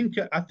 I think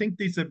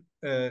there's a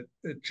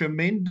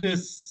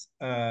tremendous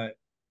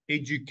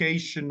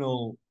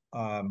educational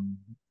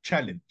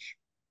challenge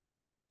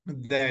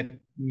that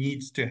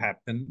needs to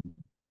happen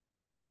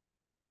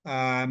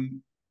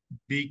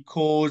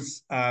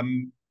because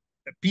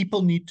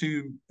people need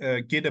to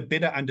get a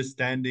better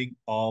understanding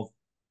of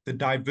the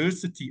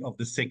diversity of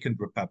the Second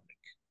Republic.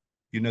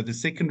 You know, the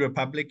Second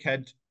Republic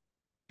had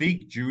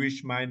big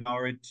Jewish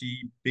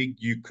minority,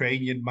 big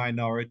Ukrainian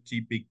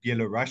minority, big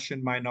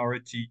Belarusian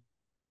minority.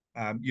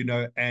 You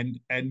know,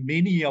 and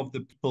many of the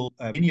people,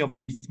 many of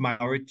these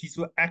minorities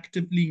were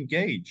actively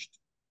engaged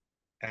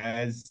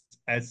as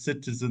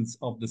citizens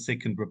of the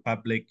Second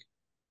Republic,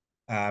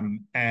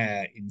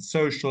 in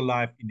social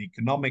life, in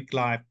economic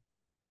life.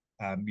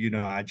 You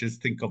know, I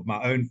just think of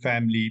my own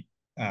family.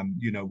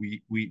 You know,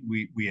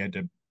 we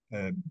had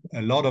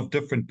a lot of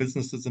different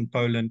businesses in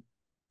Poland.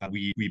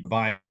 We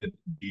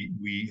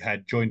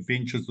had joint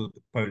ventures with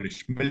the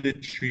Polish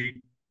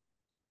military.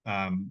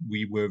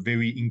 We were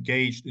very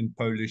engaged in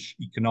Polish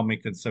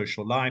economic and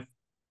social life,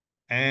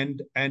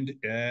 and the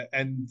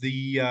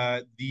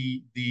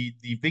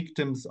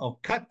victims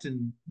of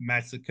Katyn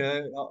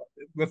Massacre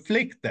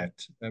reflect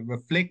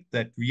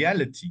that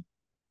reality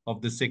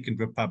of the Second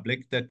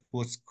Republic that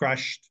was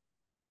crushed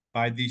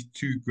by these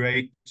two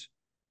great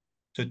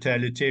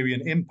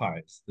totalitarian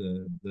empires,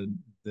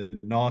 the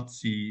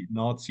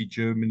Nazi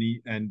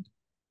Germany and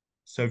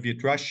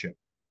Soviet Russia.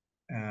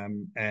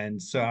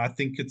 And so I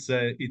think it's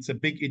a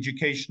big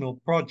educational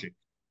project.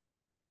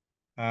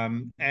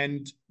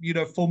 And you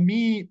know, for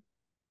me,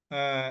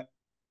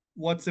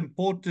 what's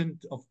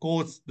important, of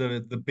course,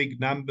 the big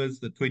numbers,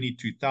 the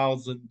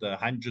 22,000, the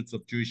hundreds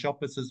of Jewish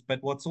officers,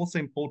 but what's also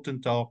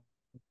important are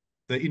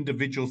the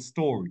individual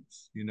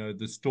stories. You know,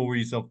 the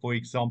stories of, for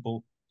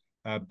example,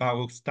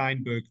 Baruch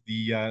Steinberg,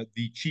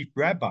 the chief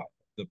rabbi of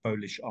the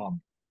Polish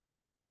army,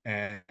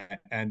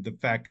 and the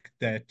fact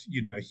that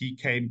he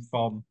came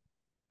from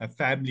a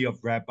family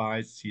of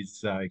rabbis.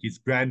 His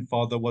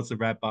grandfather was a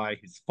rabbi,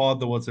 his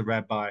father was a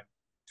rabbi,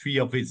 three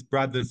of his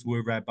brothers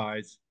were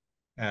rabbis,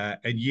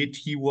 and yet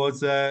he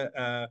was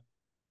a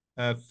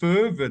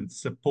fervent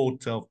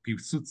supporter of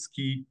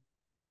Piłsudski.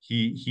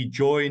 He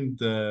joined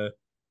the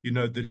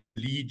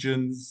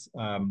legions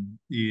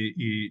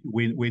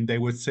when they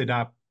were set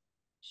up.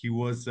 He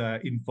was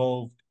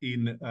involved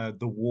in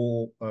the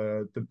war,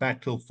 the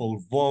battle for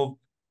Lvov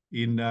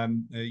in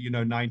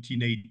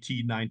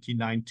 1918,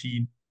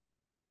 1919,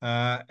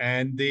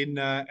 and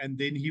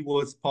then he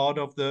was part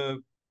of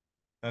the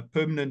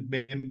permanent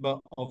member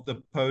of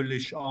the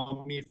Polish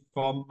army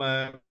from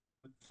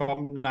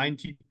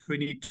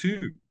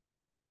 1922.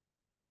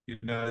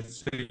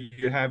 So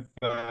you have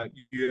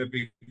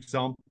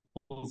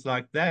examples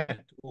like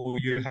that, or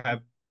you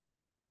have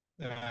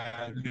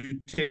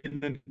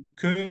lieutenant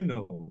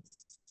colonels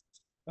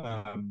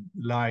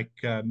like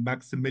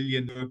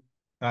Maximilian,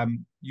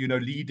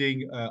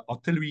 leading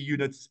artillery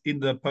units in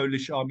the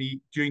Polish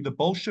army during the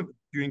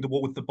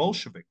war with the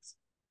Bolsheviks,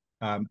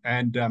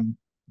 and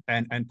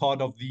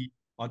part of the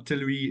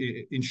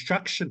artillery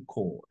instruction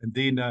corps, and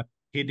then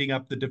heading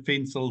up the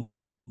defense of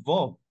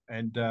Lvov,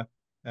 and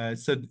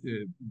so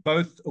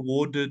both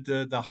awarded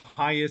the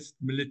highest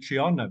military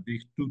honor,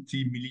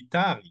 Virtuti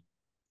Militari.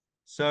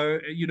 So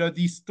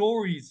these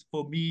stories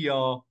for me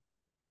are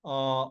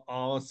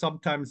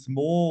sometimes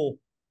more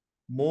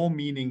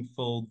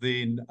meaningful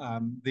than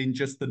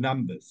just the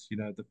numbers.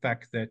 The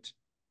fact that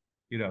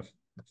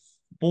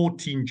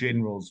 14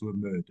 generals were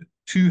murdered,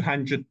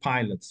 200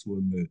 pilots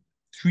were murdered,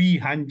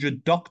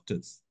 300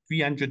 doctors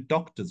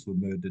were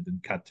murdered in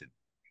Katyn.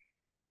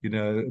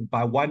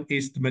 By one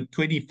estimate,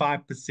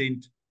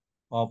 25%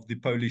 of the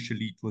Polish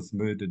elite was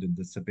murdered in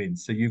this event.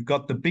 So you've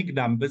got the big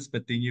numbers,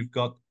 but then you've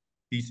got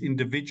these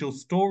individual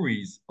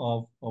stories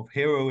of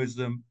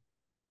heroism,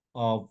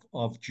 of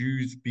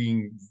Jews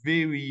being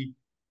very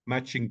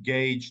much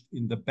engaged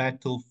in the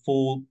battle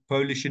for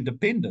Polish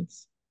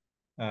independence,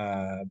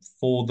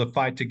 for the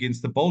fight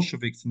against the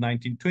Bolsheviks in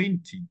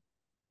 1920,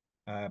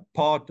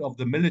 part of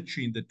the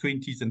military in the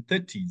 20s and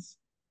 30s,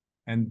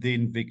 and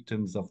then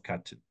victims of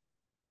Katyn.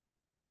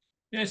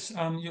 Yes,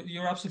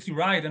 you're absolutely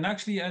right. And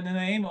actually, the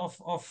name of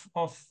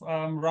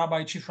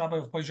Chief Rabbi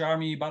of Polish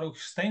Army, Baruch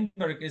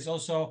Steinberg, is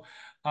also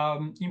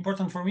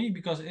important for me,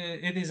 because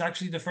it is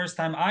actually the first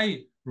time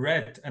I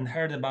read and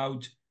heard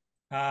about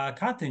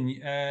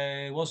Katyn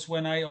was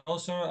when I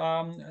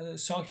also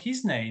saw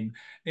his name.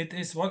 It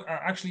is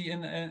actually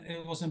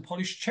it was in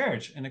Polish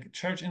church, in a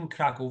church in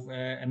Kraków,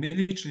 a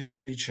military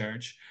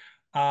church,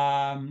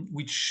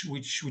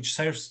 which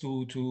serves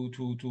to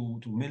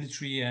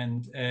military,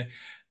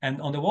 and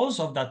on the walls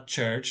of that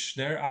church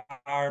there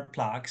are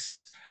plaques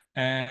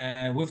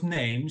with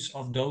names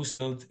of those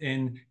killed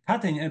in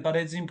Katyn. But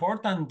it's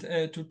important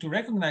to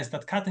recognize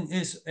that Katyn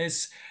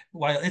is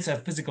while it's a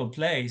physical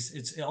place,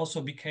 it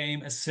also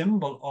became a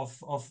symbol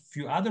of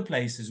few other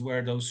places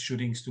where those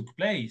shootings took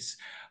place.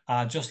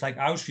 Just like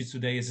Auschwitz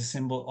today is a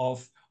symbol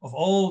of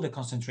all the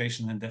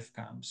concentration and death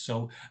camps.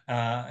 So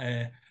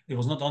it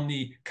was not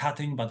only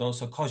Katyn, but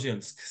also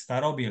Kozielsk,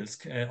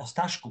 Starobielsk,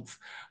 Ostashków,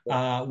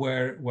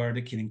 where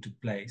the killing took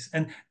place.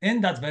 And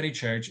in that very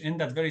church, in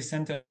that very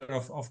center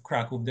of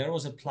Kraków, there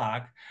was a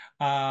plaque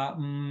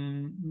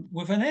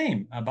with a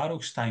name,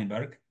 Baruch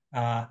Steinberg,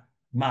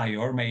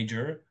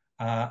 major,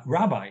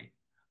 rabbi.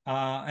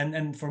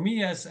 And for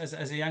me, as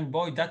a young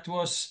boy, that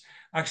was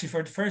actually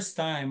for the first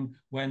time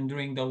when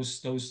during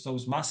those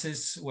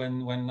masses,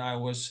 when I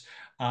was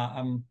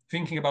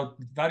thinking about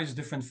various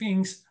different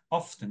things,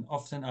 often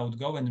I would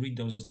go and read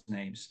those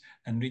names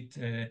and read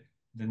the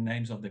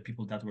names of the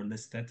people that were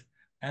listed,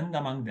 and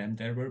among them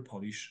there were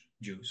Polish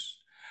Jews.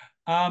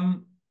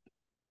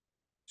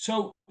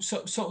 So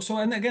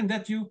and again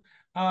that you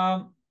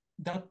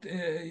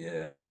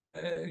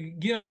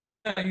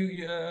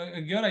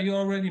Giora, you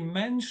already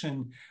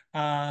mentioned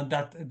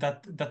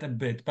that a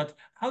bit, but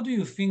how do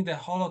you think the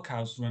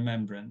Holocaust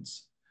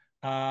remembrance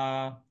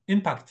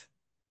impact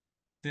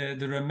the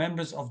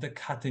remembrance of the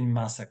Katyn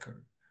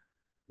massacre?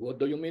 What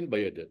do you mean by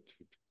that?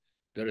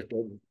 There is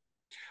no...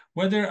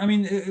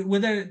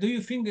 Whether do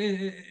you think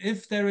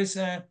if there is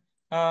and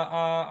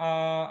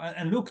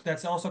look,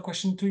 that's also a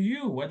question to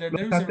you, whether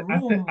there is a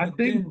room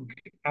within...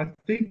 I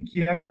think,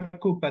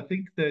 Jakub, I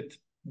think that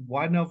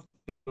one of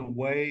the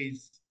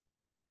ways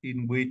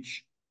in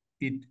which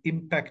it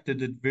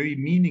impacted it very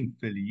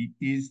meaningfully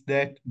is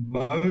that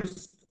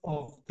most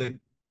of the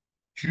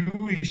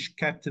Jewish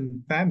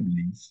Katyn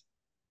families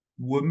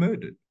were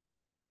murdered.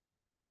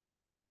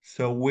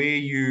 So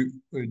where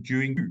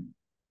during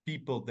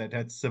people that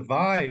had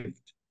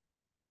survived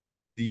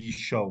the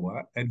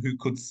Shoah and who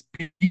could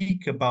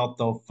speak about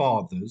their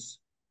fathers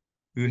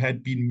who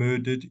had been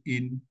murdered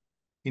in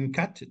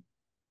Katyn,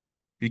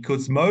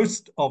 because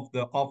most of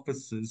the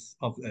officers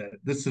of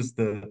this is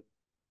the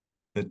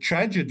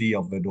tragedy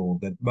of it all,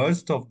 that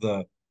most of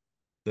the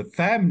the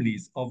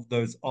families of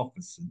those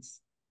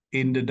officers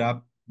ended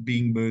up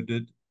being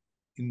murdered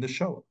in the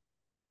Shoah.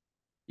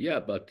 Yeah,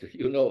 but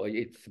you know,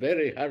 it's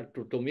very hard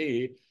to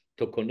me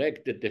to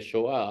connect the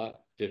Shoah,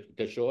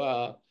 the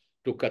Shoah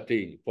to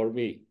Katyn for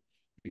me,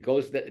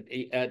 because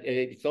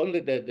it's only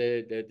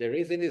the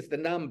reason is the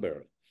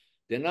number.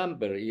 The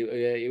number.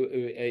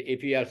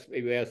 If we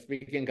are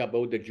speaking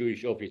about the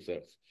Jewish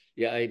officers,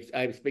 yeah,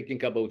 I'm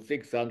speaking about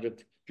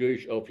 600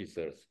 Jewish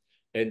officers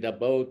and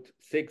about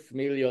 6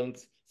 million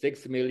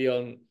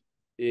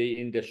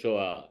in the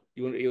Shoah.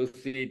 You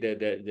see the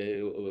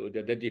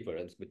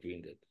difference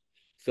between that.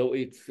 So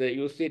it's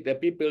you see the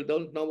people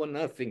don't know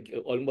nothing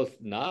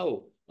almost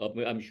now.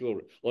 I'm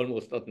sure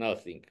almost not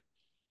nothing.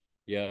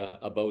 Yeah,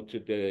 about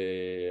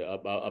the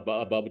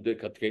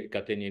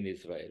Katyn in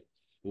Israel.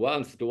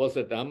 Once there was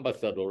an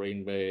ambassador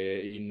in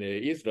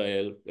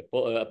Israel,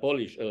 a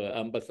Polish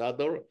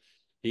ambassador.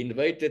 He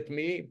invited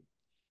me,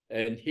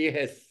 and he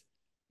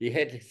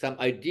had some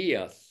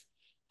ideas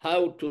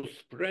how to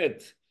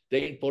spread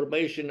the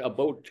information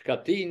about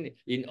Katyn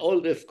in all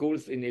the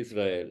schools in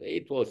Israel.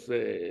 It was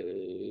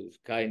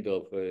kind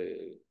of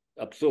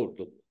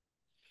absurd.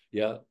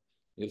 Yeah,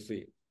 you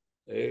see.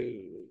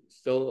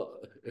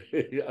 So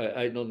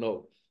I don't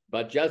know.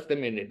 But just a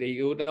minute.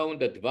 You know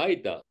that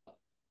Vaida,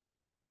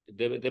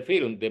 the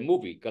film, the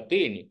movie,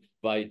 Katyn,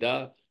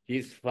 Vaida,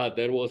 his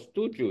father was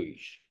too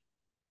Jewish.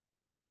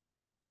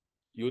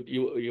 You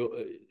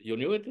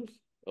knew it?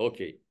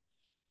 Okay.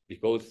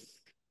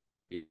 Because,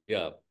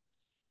 yeah.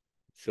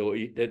 So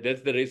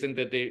that's the reason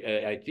that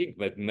I think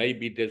that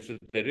maybe that's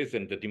the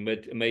reason that he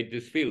made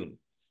this film.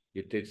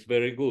 It's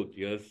very good,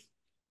 yes.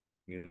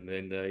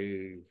 And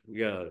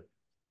yeah.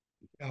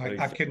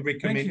 I can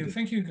recommend it.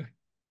 Thank you.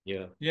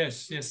 Yeah.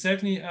 Yes,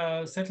 certainly,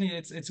 certainly,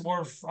 it's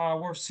worth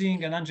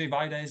seeing. And Andrzej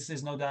Wajda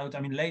is no doubt.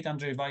 I mean, late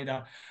Andrzej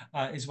Wajda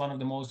is one of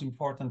the most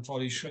important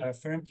Polish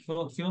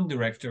film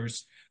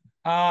directors.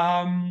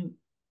 And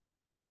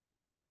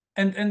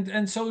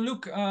so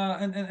look,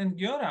 and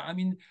Giora, I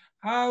mean,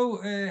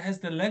 how has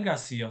the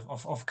legacy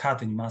of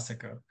Katyn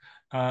Massacre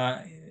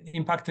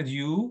impacted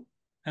you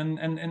and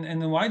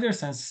in a wider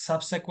sense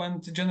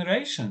subsequent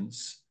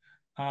generations?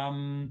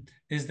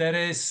 Is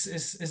there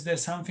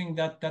something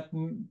that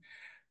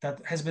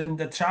has been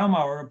the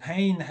trauma or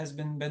pain has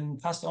been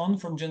passed on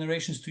from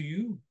generations to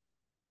you?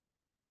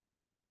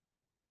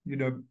 You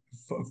know,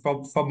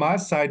 from my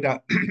side, I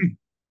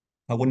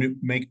want to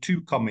make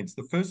two comments.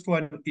 The first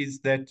one is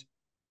that,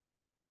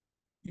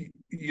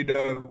 you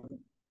know,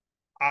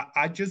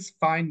 I just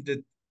find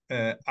that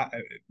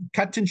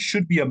Katyn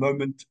should be a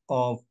moment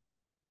of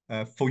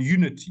for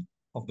unity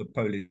of the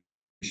Polish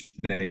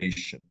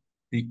nation,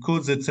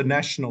 because it's a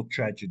national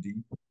tragedy.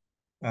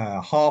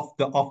 Half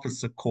the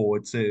officer corps,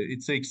 it's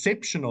an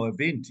exceptional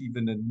event,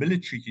 even in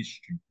military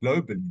history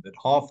globally, that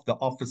half the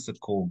officer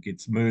corps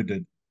gets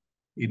murdered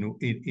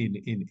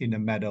in a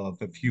matter of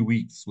a few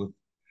weeks with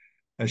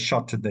a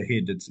shot to the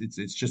head.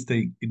 It's just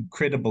an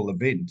incredible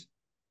event.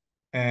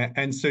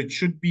 And so it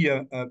should be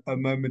a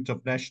moment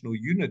of national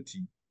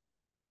unity,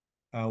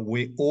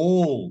 where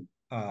all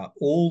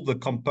the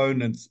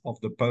components of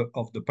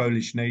the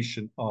Polish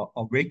nation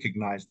are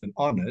recognized and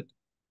honored.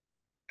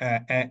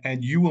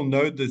 And you will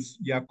know this,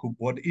 Jakub.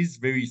 What is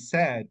very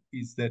sad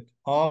is that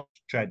our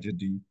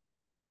tragedy,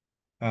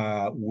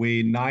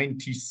 where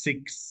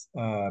 96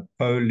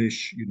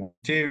 Polish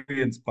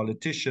humanitarians,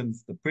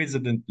 politicians, the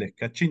president, Lech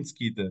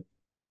Kaczynski,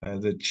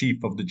 the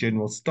chief of the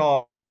general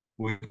staff,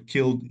 were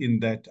killed in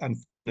that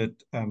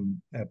unfortunate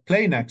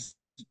plane accident.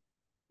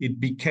 It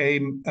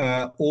became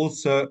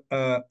also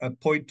a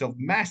point of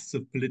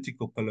massive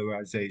political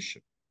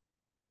polarization,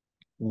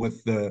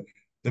 with the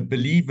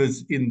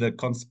believers in the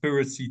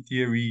conspiracy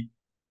theory,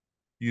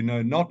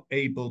 not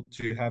able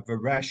to have a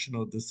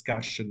rational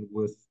discussion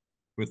with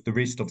the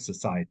rest of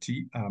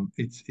society.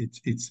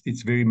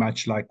 It's very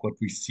much like what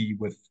we see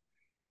with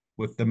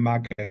the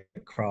MAGA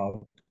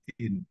crowd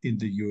in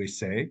the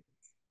USA.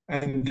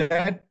 And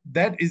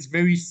that is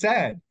very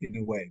sad in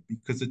a way,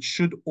 because it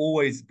should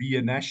always be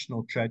a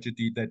national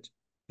tragedy that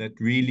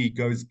really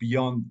goes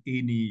beyond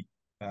any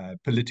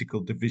political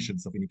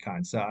divisions of any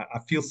kind. So I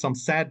feel some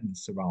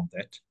sadness around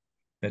that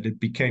it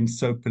became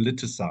so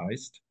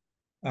politicized.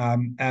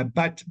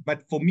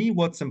 But for me,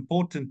 what's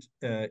important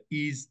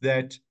is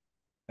that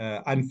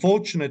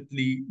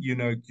unfortunately,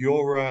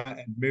 Giora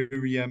and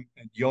Miriam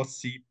and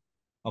Yossi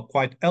are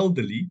quite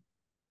elderly,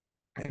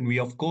 and we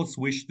of course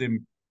wish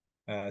them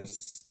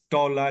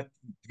 100 lat,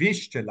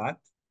 200 lat,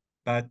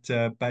 but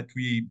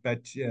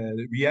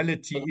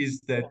reality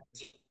is that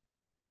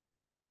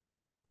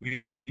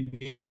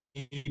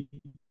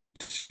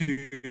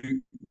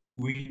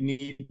we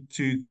need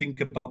to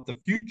think about the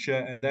future,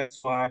 and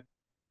that's why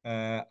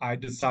I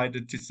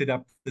decided to set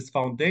up this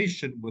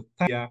foundation with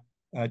Tanya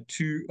and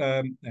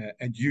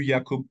you,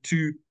 Jakub,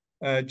 to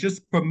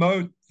just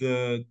promote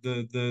the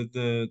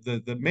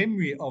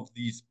memory of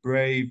these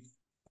brave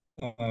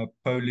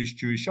Polish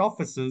Jewish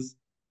officers,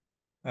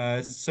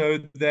 so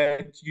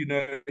that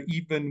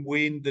even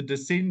when the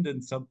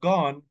descendants are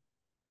gone,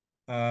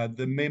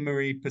 the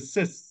memory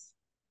persists.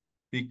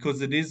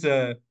 because it is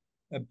a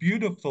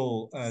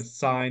beautiful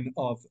sign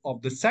of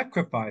the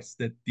sacrifice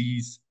that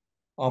these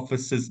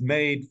officers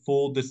made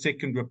for the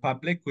Second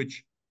Republic,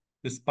 which,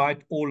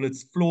 despite all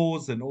its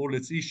flaws and all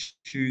its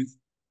issues,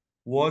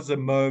 was a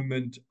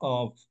moment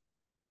of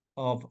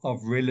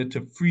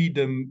relative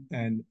freedom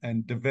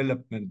and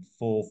development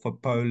for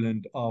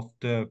Poland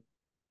after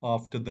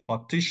the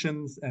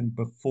partitions and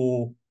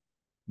before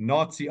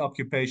Nazi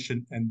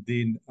occupation and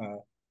then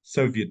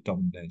Soviet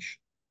domination.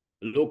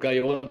 Look, I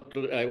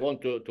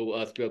want to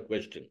ask you a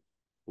question.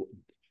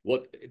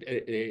 What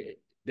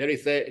there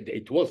is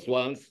it was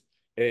once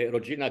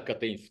Rodzina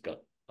Katyńska.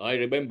 I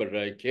remember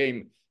I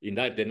came in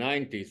the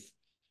 90s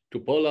to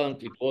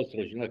Poland. It was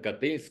Rodzina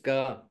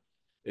Katyńska.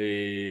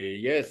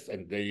 Yes,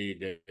 and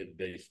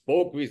they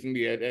spoke with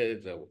me,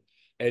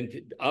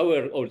 and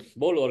our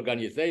small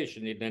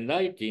organization in the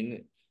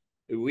 19,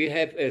 we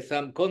have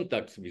some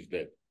contacts with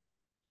them.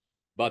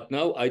 But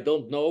now I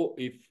don't know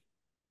if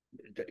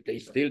they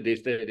still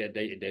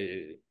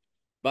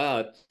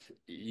but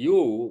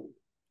you,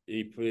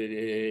 if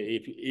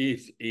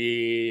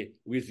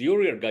with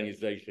your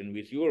organization,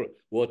 with your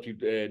what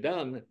you've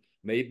done,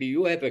 maybe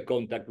you have a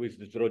contact with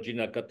this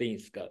Rodzina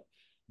Katyńska,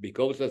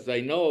 because as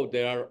I know,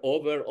 they are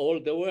over all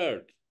the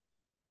world.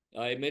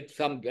 I met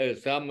some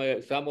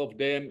of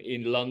them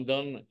in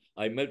London.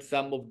 I met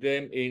some of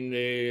them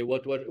in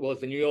what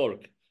was in New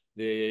York.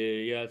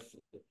 Yes.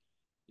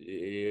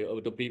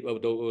 Of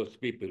those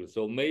people.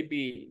 So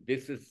maybe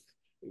this is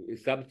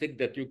something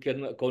that you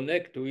can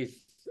connect with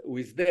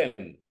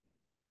them.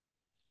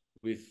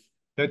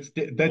 That's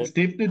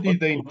definitely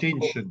the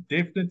intention.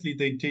 Definitely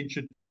the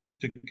intention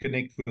to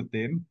connect with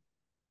them,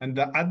 and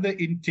the other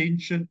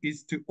intention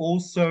is to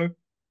also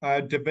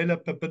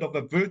develop a bit of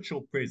a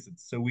virtual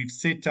presence. So we've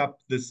set up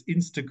this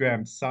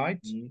Instagram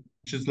site,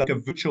 which is like a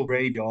virtual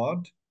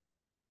graveyard,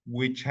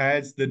 which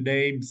has the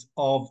names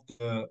of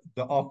the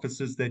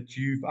officers that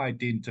you've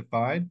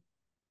identified.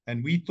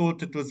 And we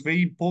thought it was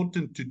very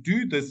important to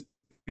do this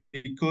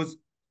because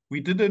we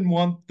didn't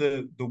want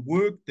the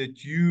work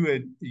that you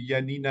and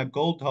Janina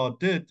Goldhar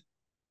did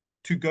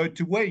to go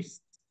to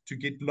waste, to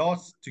get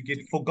lost, to get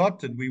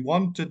forgotten. We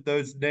wanted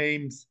those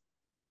names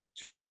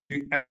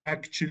to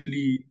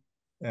actually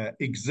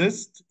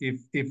exist,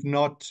 if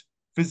not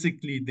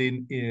physically,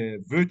 then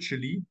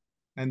virtually.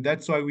 And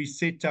that's why we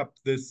set up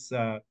this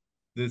kind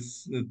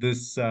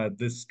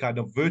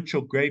of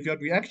virtual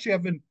graveyard. We actually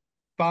haven't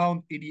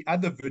found any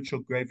other virtual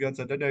graveyards.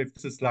 I don't know if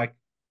this is like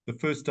the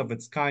first of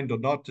its kind or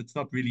not. It's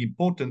not really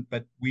important,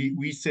 but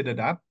we set it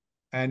up,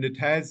 and it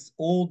has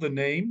all the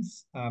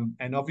names.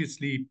 And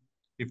obviously,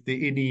 if there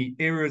are any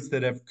errors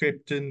that have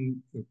crept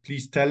in,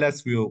 please tell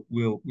us.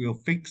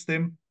 We'll fix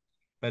them.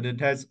 But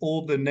it has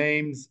all the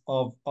names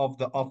of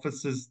the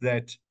officers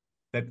that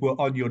were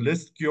on your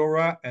list,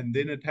 Giora, and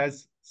then it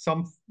has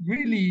some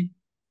really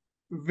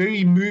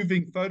very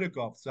moving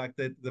photographs, like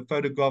the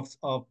photographs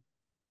of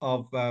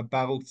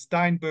Baruch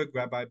Steinberg,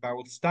 Rabbi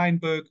Baruch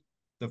Steinberg,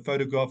 the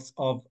photographs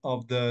of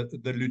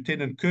the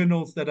lieutenant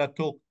colonels that I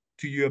talked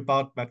to you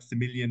about,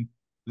 Maximilian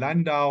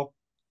Landau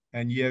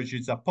and Jerzy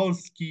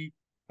Zapolski,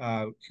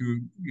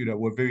 who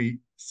were very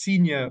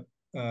senior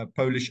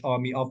Polish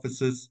army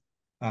officers.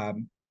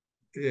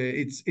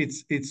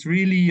 It's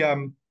really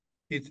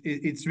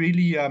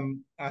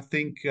I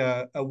think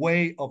a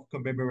way of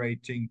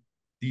commemorating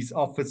these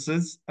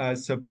officers,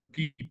 so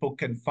people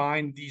can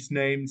find these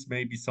names.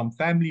 Maybe some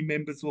family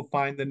members will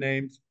find the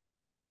names.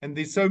 And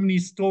there's so many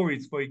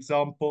stories. For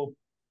example,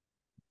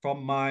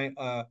 from my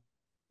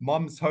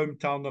mom's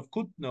hometown of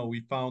Kutno,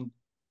 we found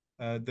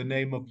the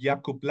name of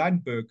Jakub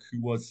Landberg,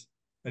 who was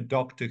a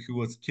doctor who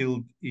was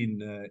killed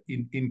in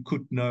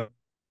Kutno.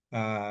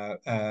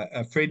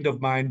 A friend of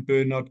mine,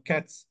 Bernard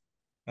Katz,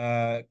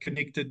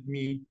 connected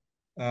me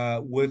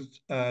with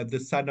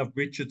the son of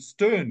Richard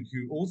Stern,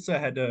 who also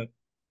had a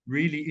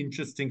really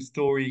interesting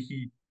story.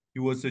 He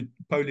was a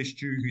Polish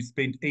Jew who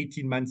spent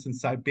 18 months in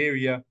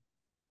Siberia,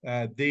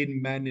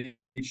 then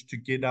managed to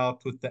get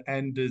out with the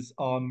Anders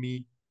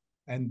army,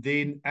 and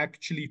then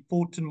actually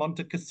fought in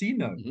Monte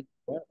Cassino.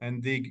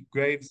 And the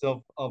graves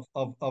of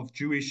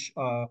Jewish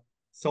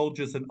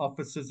soldiers and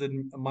officers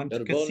in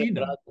Monte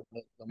Cassino.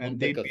 And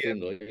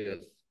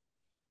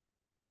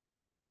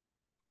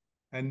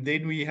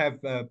then we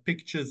have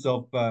pictures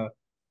of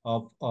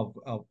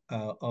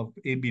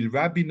Emil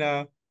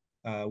Rabina.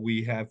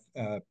 We have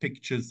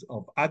pictures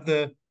of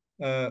other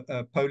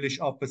Polish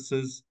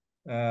officers.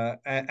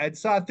 And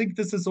so I think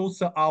this is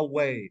also our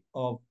way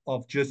of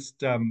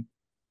just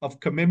of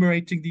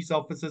commemorating these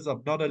officers,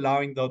 of not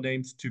allowing their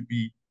names to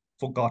be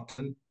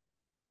forgotten,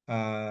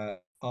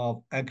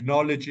 of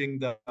acknowledging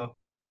the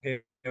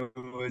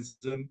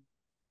heroism,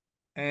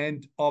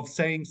 and of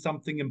saying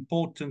something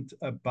important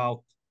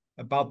about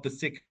the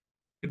Second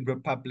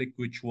Republic,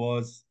 which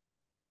was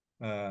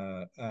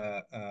a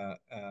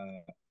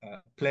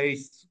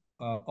place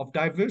of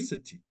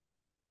diversity,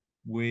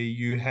 where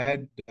you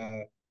had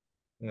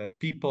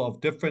people of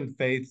different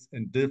faiths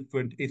and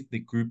different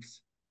ethnic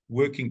groups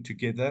working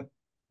together.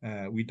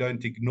 We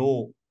don't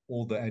ignore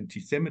all the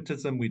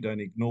anti-Semitism. We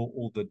don't ignore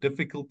all the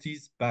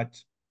difficulties,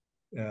 but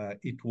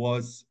it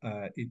was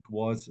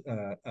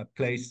a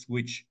place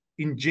which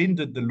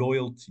engendered the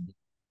loyalty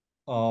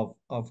of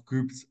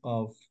groups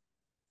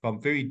from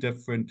very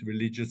different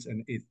religious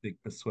and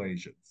ethnic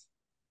persuasions.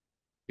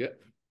 Yeah.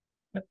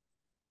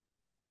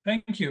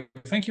 Thank you,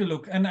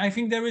 Luke. And I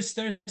think there is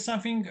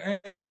something,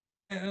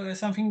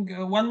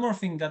 one more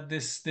thing that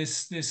this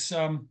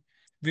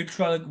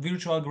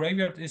virtual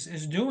graveyard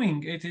is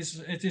doing. It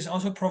is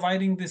also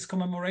providing this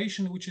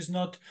commemoration, which is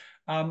not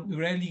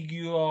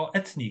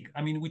religio-ethnic.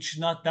 I mean, which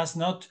does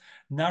not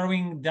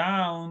narrowing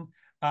down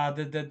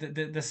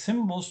the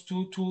symbols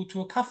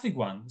to Catholic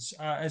ones,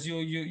 as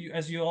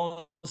you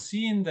all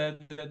see in the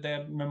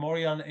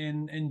memorial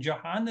in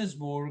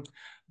Johannesburg,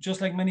 just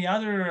like many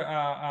other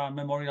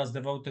memorials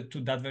devoted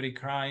to that very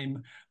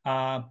crime,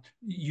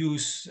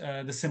 use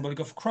the symbolic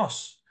of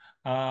cross,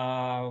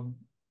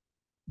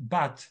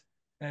 but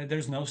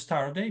there's no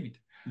Star of David.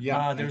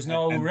 Yeah, there's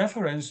no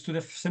reference to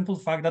the simple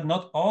fact that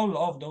not all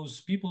of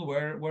those people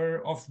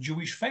were of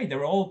Jewish faith. They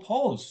were all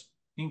Poles,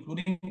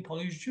 including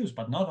Polish Jews,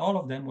 but not all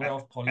of them were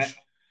of Polish,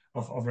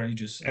 of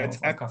religious,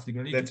 of Catholic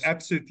religious. That's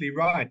absolutely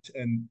right,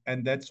 and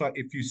that's why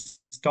if you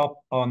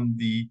stop on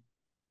the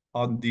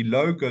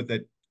logo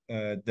that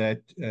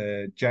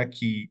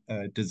Jackie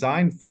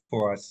designed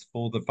for us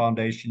for the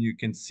foundation, you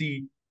can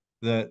see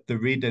the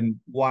red and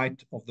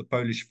white of the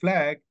Polish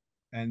flag,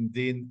 and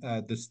then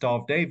the Star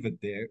of David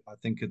there. I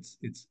think it's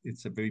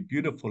a very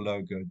beautiful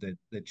logo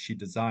that she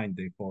designed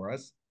there for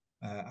us.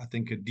 I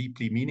think a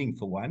deeply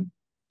meaningful one,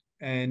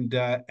 and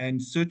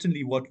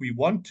certainly what we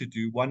want to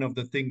do. One of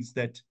the things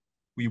that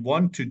we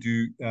want to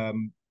do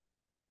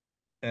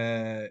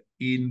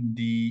in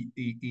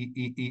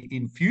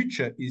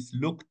future is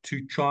look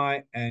to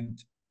try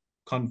and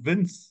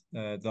convince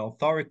the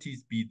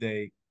authorities, be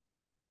they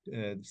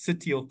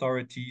city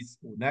authorities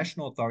or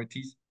national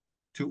authorities,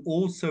 to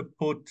also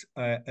put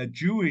a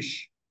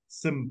Jewish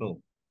symbol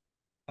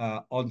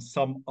on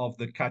some of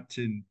the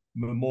Katyn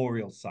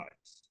memorial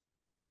sites,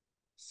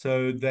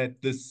 so that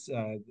this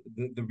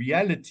the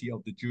reality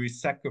of the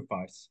Jewish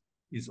sacrifice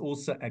is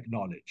also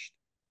acknowledged.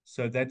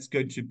 So that's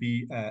going to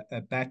be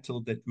a battle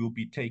that we'll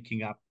be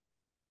taking up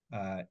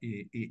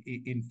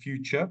in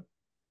future.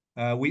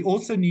 We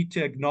also need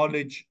to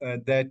acknowledge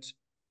that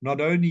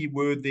not only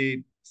were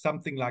there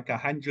something like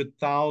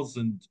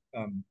 100,000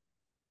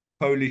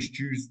 Polish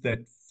Jews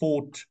that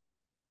fought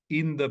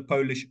in the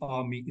Polish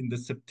army in the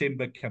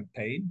September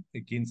campaign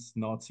against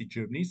Nazi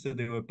Germany. So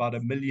there were about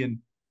 1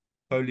 million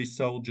Polish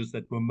soldiers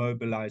that were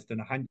mobilized, and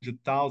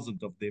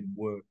 100,000 of them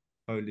were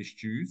Polish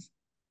Jews.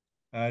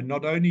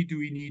 Not only do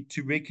we need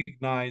to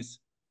recognize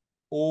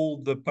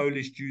all the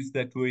Polish Jews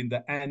that were in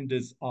the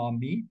Anders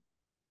army,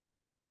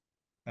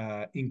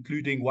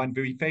 including one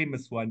very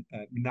famous one,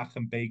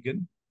 Menachem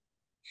Begin,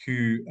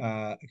 who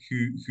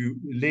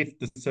left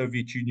the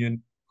Soviet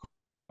Union,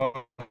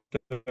 got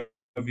to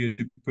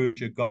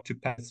Persia, got to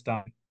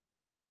Palestine,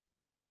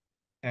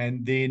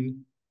 and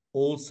then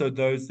also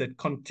those that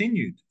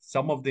continued.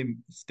 Some of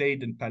them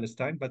stayed in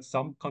Palestine, but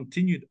some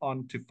continued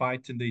on to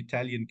fight in the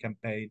Italian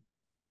campaign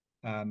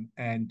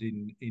and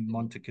in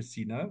Monte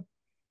Cassino.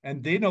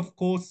 And then, of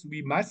course,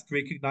 we must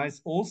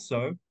recognize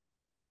also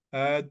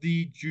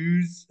the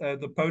Jews,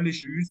 the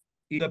Polish Jews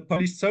in the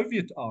Polish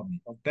Soviet army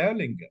of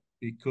Berlinguer,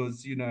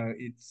 because, you know,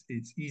 it's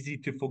easy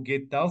to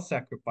forget their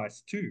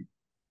sacrifice too.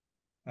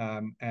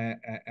 And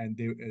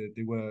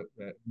there were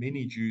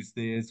many Jews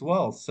there as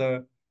well.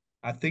 So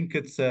I think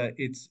it's a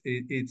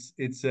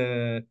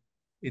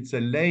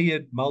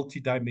layered,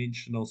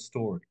 multi-dimensional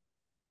story.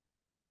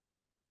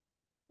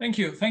 Thank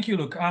you,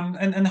 Luke.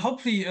 And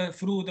hopefully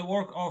through the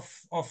work of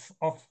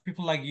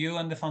people like you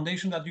and the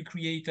foundation that you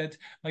created,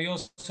 but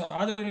also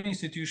other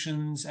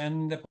institutions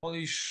and the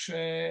Polish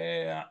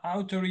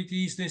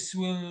authorities, this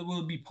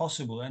will be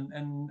possible.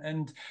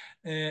 And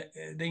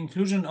the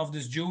inclusion of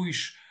this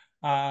Jewish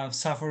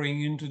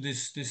suffering into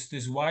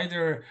this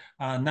wider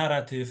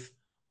narrative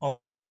of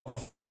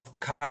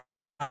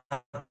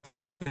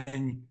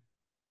Katyn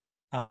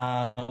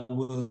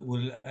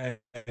will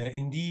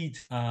indeed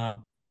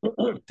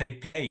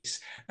take place.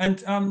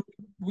 And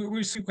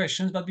we'll see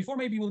questions, but before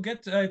maybe we'll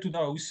get to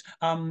those,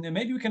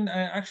 maybe we can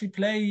actually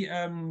play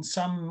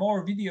some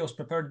more videos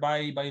prepared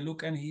by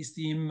Luke and his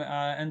team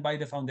and by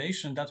the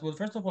foundation that will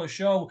first of all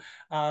show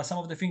some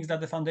of the things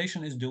that the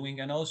foundation is doing,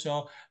 and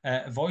also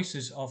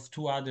voices of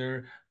two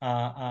other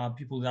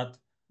people that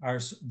are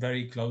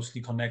very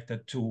closely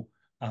connected to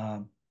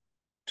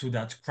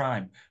that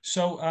crime.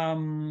 So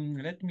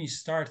let me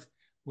start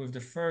with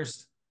the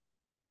first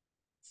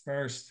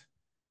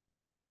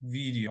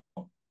video.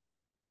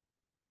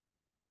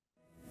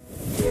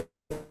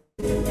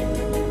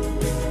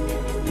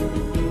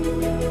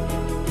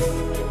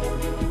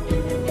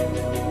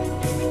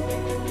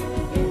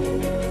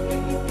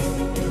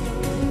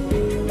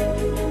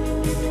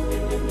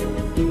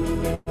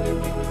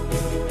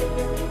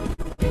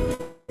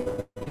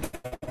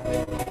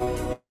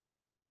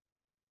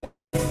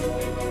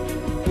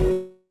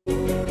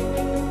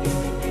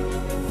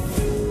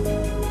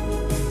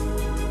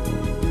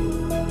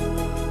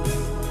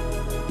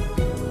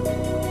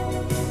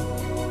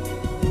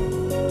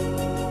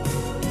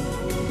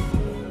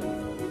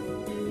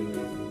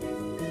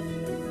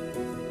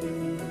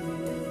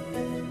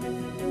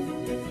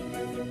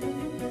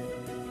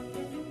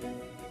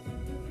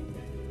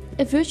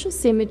 A virtual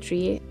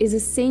cemetery is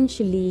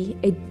essentially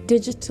a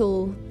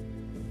digital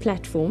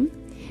platform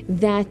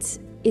that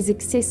is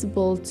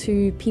accessible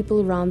to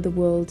people around the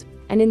world,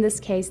 and in this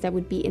case that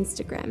would be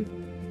Instagram.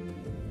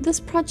 This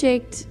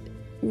project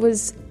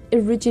was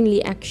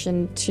originally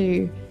actioned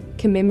to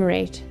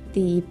commemorate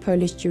the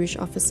Polish Jewish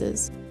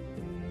officers.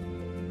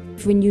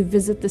 When you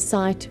visit the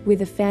site where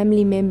the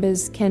family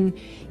members can,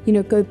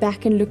 go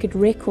back and look at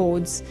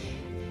records,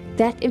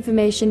 that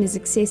information is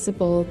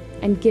accessible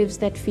and gives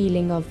that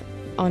feeling of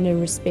honor,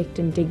 respect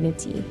and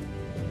dignity.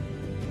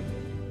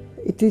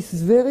 It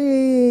is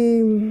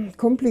very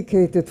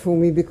complicated for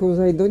me because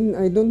I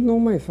don't know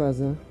my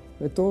father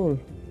at all.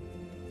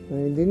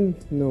 I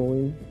didn't know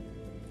him.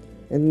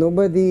 And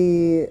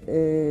nobody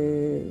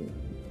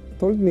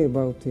told me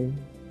about him.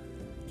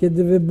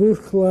 Kiedy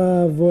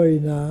wybuchła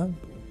wojna,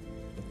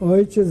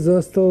 ojciec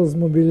został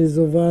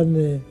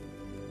zmobilizowany.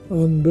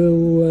 On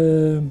był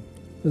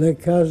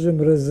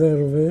lekarzem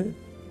rezerwy.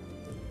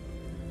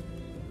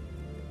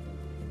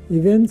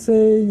 I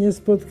więcej nie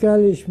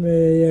spotkaliśmy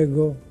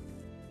jego.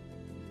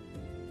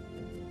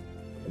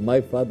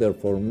 My father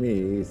for me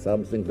is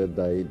something that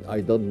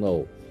I don't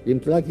know.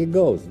 It's like a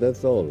ghost,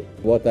 that's all.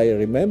 What I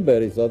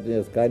remember is only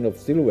a kind of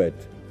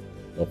silhouette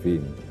of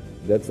him,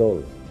 that's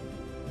all.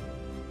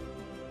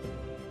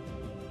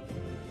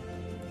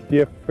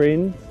 Dear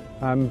friends,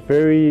 I'm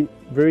very,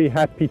 very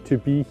happy to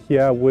be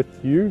here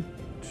with you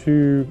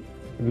to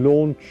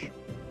launch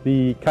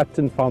the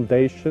Katyn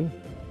Foundation,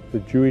 the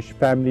Jewish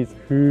families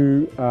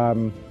who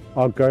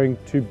are going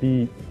to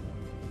be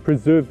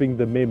preserving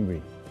the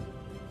memory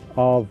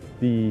of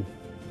the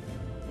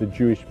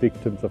Jewish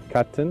victims of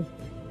Katyn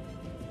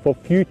for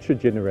future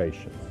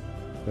generations.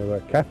 There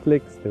were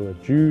Catholics, there were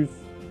Jews,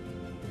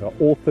 there were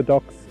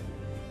Orthodox,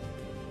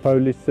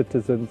 Polish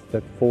citizens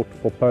that fought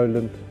for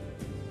Poland.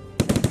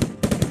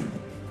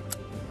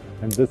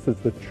 And this is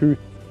the truth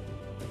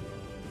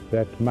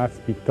that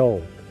must be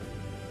told.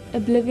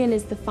 Oblivion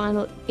is the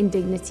final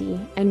indignity,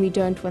 and we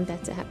don't want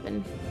that to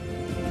happen.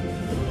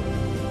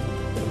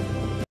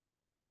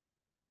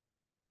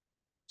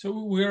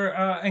 So we're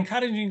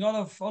encouraging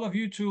all of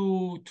you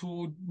to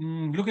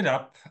look it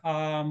up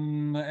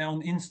on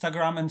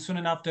Instagram, and soon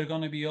enough there's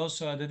going to be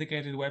also a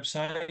dedicated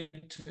website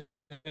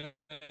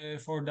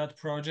for that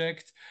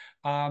project.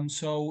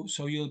 So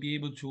you'll be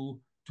able to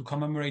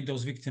commemorate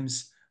those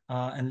victims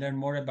and learn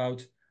more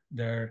about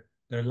their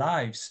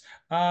lives.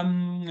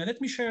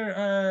 Let me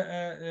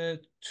share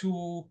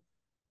two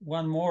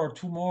more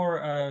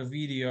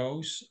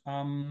videos,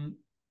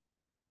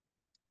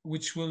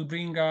 which will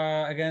bring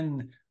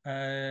again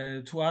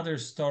two other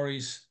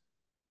stories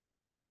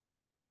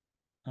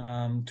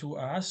to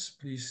us.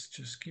 Please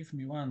just give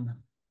me 1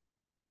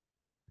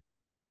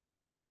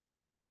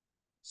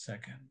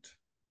 second.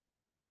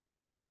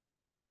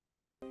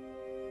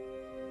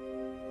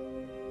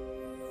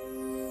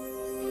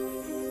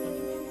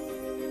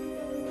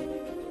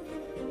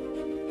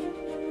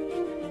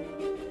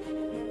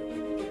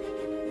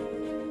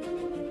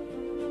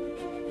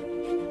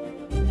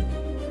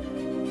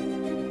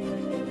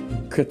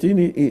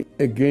 Katyn,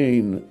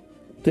 again,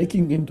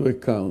 taking into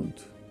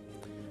account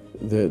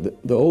the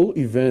whole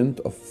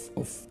event of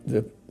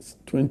the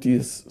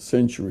 20th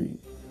century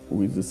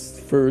with the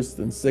First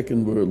and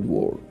Second World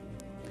War,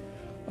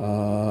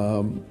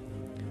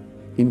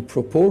 in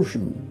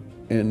proportion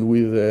and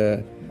with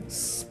a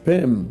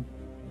span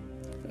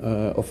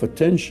of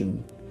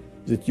attention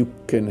that you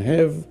can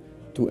have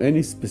to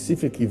any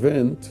specific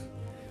event,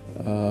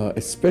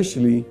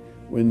 especially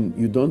when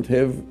you don't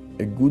have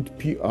a good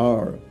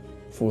PR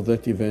for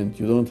that event.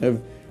 You don't have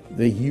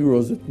the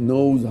heroes that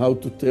knows how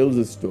to tell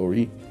the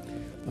story.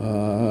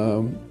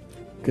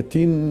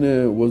 Katyn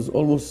was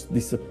almost,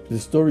 the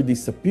story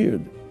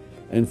disappeared,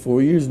 and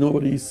for years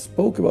nobody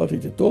spoke about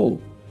it at all.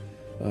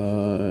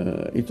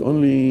 It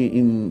only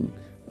in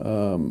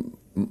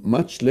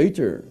much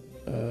later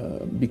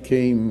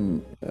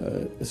became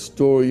a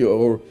story,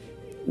 or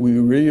we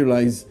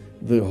realize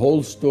the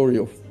whole story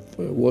of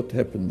what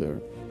happened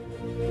there.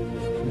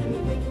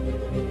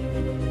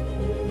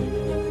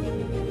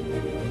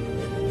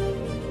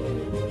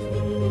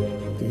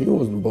 He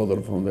wasn't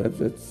bothered from that.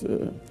 That's,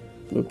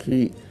 look,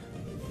 he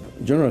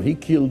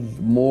killed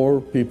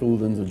more people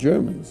than the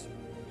Germans.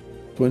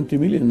 20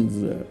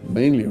 million,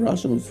 mainly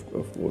Russians,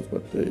 of course,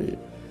 but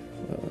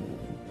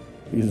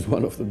he's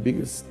one of the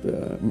biggest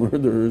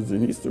murderers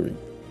in history.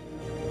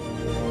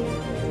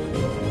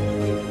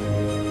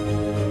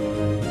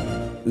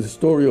 The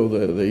story of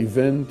the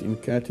event in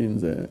Katyn,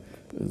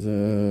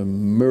 the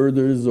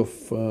murders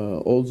of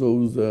all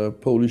those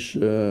Polish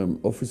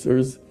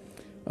officers,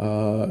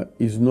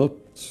 is not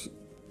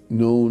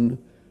known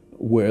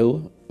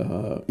well.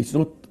 It's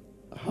not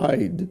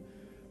hid,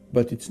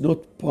 but it's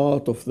not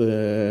part of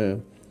the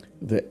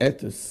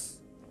ethos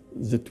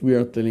that we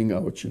are telling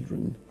our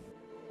children.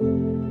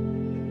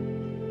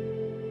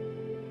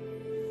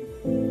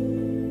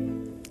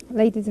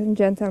 Ladies and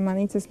gentlemen,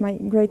 it is my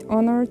great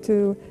honor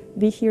to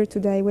be here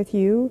today with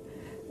you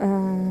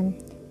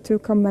to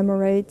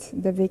commemorate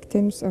the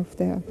victims of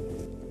the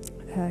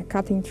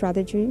Katyn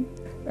tragedy.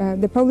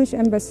 The Polish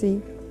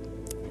embassy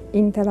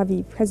in Tel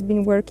Aviv has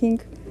been working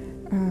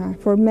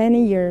for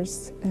many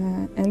years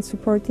and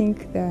supporting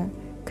the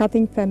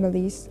Katyn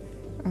families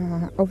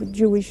of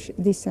Jewish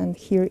descent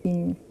here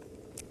in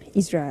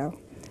Israel.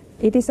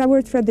 It is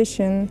our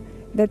tradition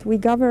that we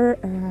gather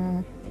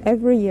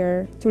every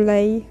year to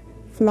lay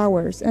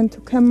flowers and to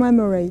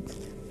commemorate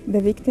the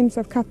victims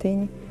of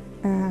Katyn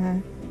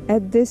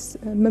at this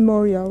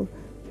memorial,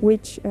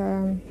 which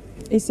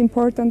is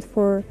important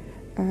for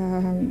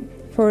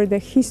the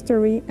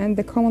history and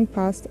the common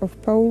past of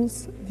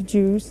Poles,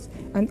 Jews,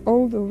 and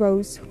all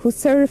those who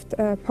served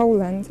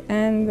Poland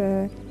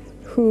and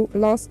who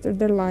lost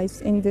their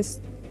lives in these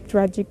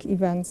tragic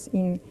events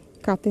in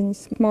Katyn,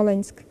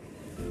 Smolensk,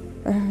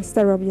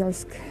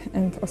 Starobielsk,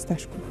 and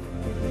Ostashków.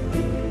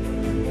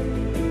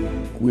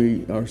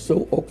 We are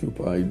so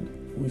occupied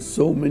with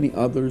so many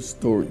other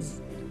stories,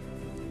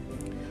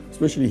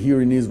 especially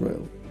here in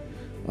Israel.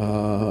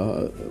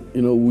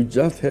 We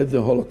just had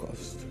the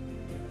Holocaust.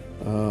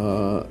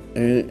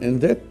 And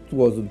that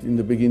wasn't, in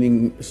the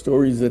beginning,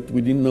 stories that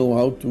we didn't know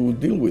how to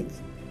deal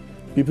with.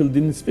 People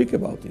didn't speak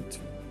about it.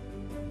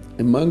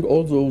 Among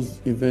all those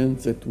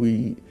events that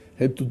we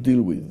had to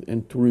deal with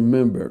and to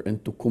remember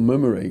and to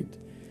commemorate,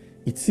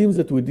 it seems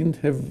that we didn't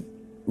have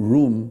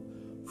room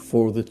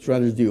for the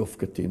tragedy of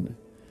Katyn.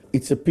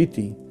 It's a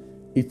pity,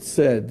 it's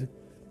sad,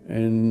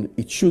 and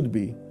it should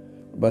be,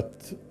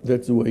 but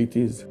that's the way it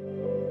is.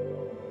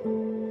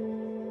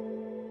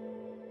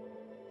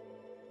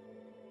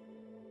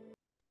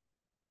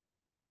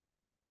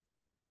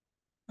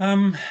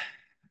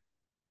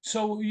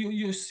 So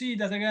you see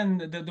that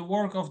again, the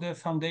work of the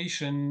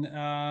foundation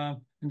and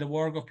the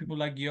work of people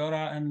like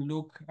Giora and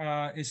Luke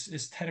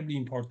is terribly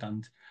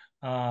important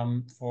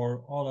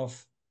for all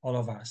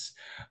of us.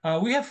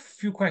 We have a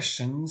few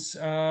questions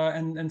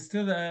and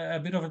still a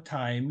bit of a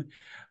time.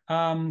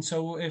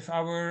 So if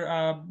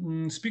our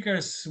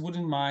speakers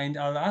wouldn't mind,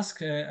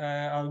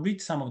 I'll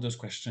read some of those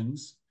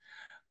questions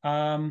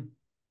and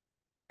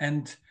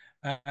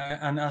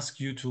ask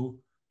you to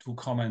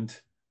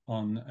comment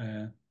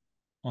on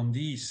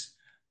these.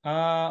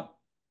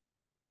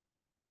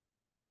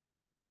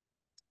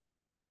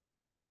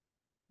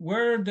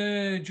 Were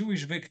the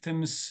Jewish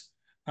victims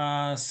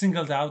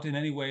singled out in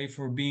any way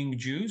for being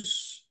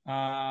Jews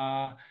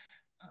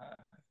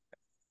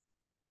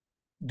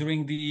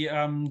during the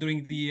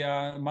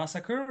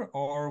massacre,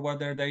 or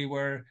whether they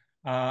were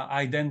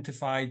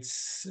identified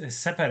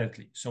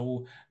separately?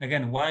 So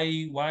again,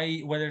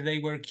 whether they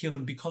were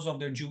killed because of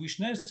their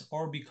Jewishness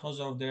or because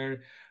of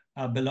their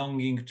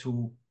belonging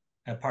to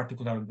a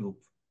particular group?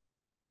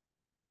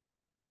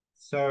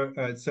 So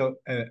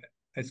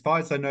as far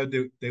as I know,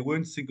 they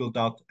weren't singled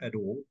out at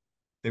all.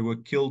 They were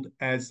killed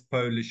as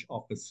Polish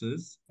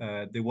officers.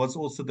 There was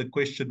also the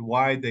question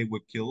why they were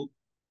killed.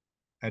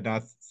 And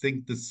I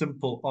think the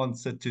simple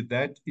answer to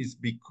that is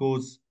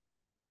because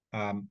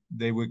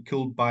they were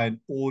killed by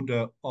an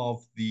order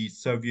of the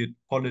Soviet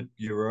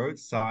Politburo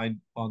signed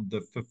on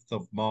the 5th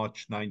of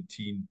March,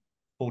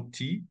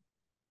 1940.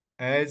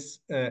 As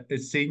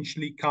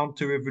essentially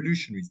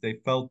counter-revolutionaries. They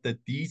felt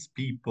that these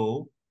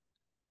people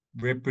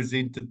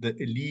represented the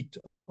elite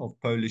of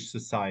Polish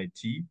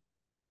society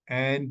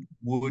and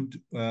would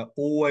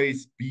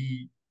always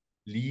be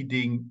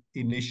leading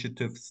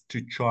initiatives to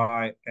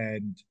try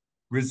and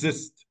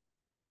resist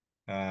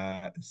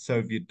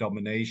Soviet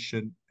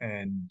domination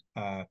and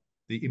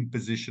the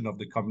imposition of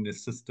the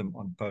communist system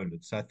on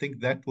Poland. So I think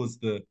that was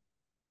the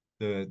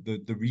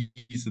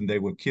reason they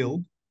were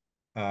killed.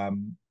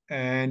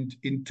 And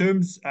in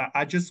terms,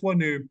 I just want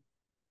to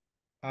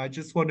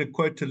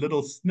quote a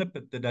little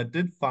snippet that I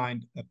did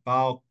find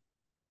about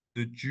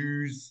the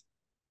Jews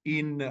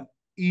in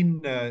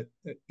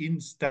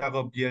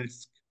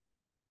Starobielsk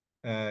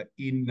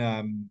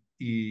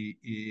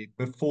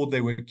before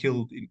they were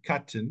killed in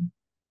Katyn.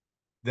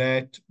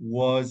 That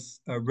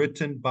was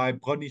written by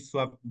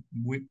Bronisław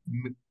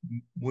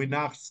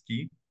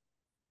Młynarski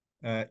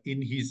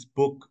in his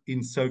book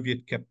In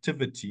Soviet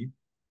Captivity,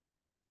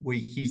 where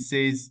he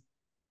says.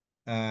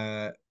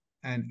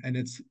 And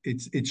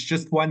it's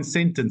just one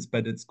sentence,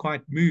 but it's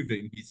quite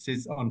moving. He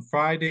says, on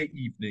Friday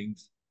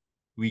evenings,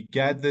 we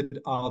gathered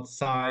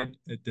outside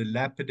a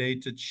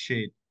dilapidated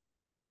shed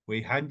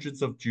where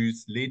hundreds of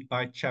Jews, led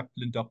by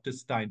chaplain Dr.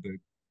 Steinberg,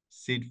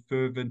 said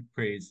fervent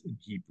prayers in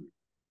Hebrew.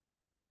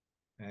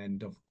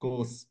 And of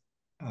course,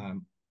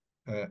 a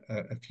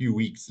few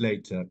weeks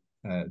later,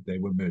 they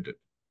were murdered.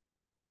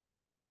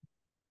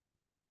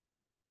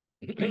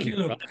 Thank you,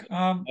 Luke.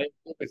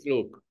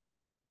 Look.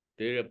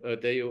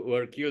 They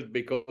were killed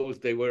because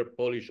they were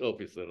Polish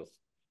officers.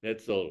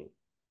 That's all.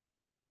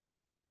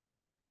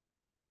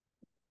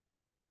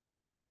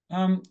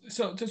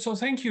 So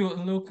thank you,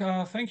 Luke.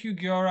 Thank you,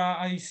 Giora.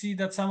 I see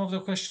that some of the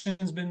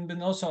questions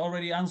been also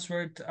already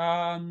answered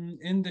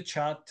in the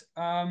chat.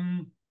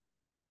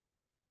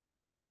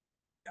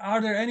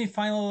 Are there any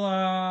final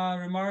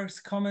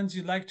remarks, comments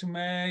you'd like to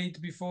make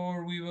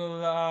before we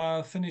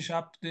will finish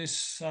up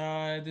this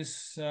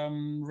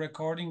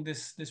recording,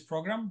 this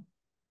program?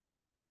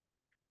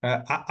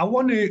 I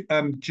want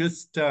to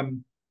just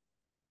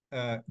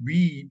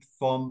read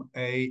from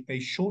a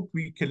short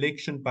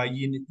recollection by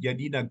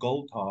Janina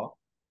Goldhaar.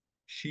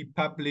 She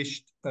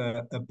published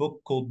a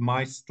book called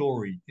My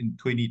Story in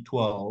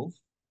 2012.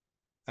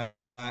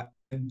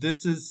 And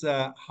this is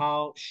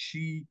how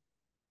she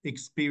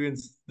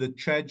experienced the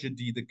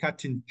tragedy, the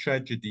Katyn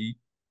tragedy,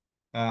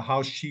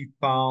 how she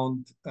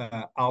found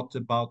out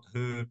about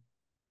her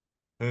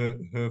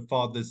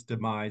father's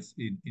demise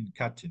in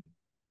Katyn.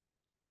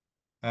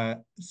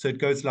 So it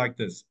goes like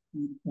this.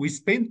 We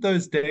spent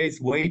those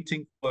days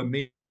waiting for a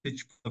message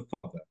from the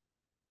father.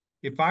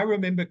 If I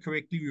remember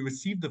correctly, we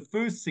received the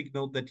first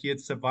signal that he had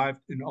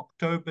survived in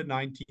October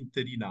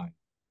 1939.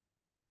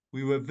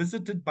 We were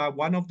visited by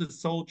one of the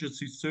soldiers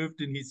who served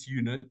in his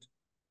unit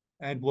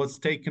and was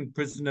taken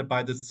prisoner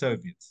by the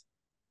Soviets.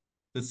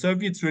 The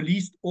Soviets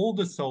released all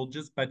the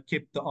soldiers but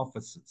kept the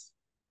officers.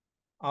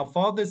 Our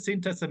father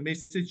sent us a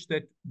message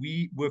that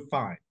we were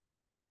fine.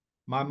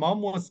 My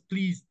mom was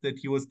pleased that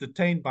he was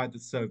detained by the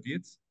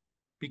Soviets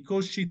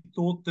because she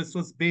thought this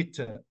was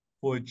better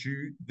for a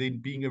Jew than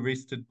being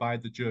arrested by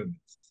the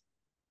Germans.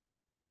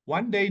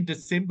 One day in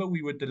December,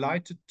 we were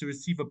delighted to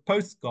receive a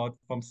postcard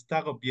from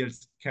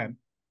Starobielsk camp,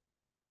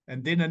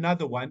 and then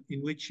another one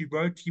in which he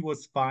wrote he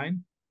was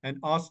fine and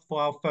asked for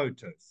our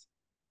photos.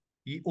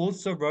 He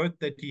also wrote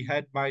that he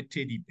had my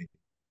teddy bear.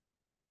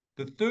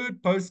 The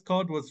third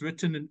postcard was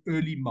written in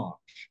early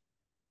March.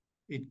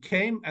 It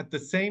came at the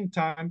same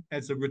time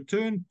as a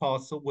return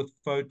parcel with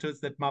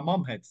photos that my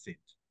mom had sent.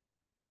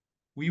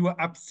 We were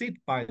upset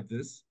by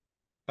this,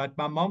 but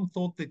my mom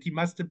thought that he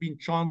must have been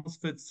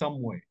transferred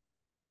somewhere.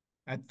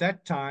 At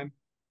that time,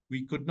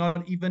 we could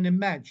not even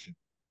imagine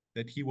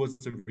that he was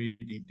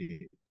already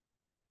dead.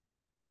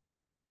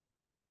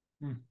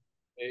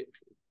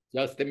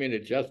 Just a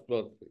minute, just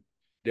for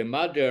the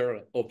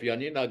mother of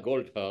Janina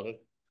Goldhaar.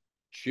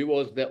 She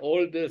was the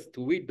oldest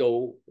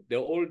widow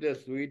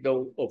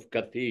of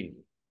Katyn.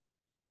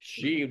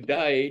 She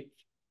died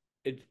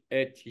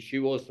she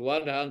was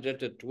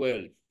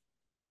 112.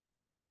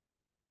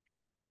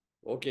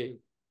 Okay,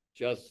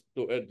 just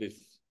to add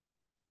this.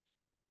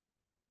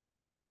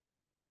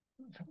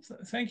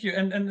 Thank you.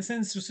 And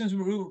since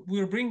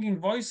we're bringing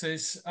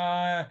voices,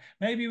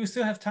 maybe we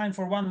still have time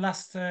for one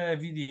last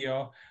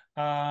video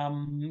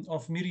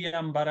of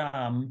Miriam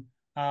Baram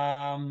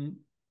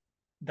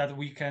that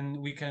we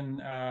can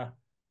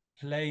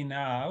play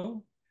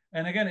now.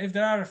 And again, if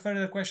there are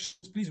further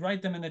questions, please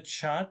write them in the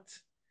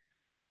chat.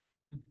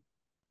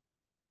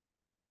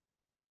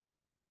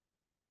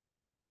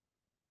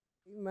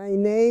 My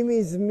name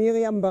is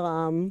Miriam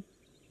Baram,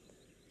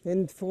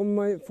 and from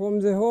my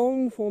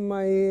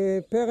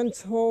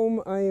parents'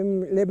 home, I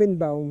am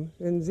Lebenbaum,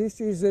 and this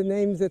is the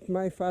name that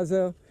my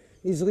father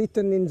is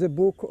written in the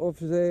book of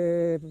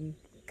the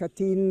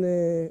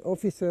Katyn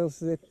officers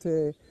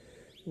that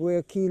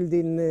were killed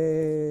in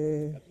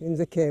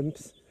the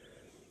camps.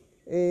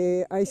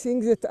 I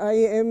think that I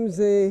am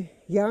the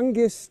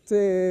youngest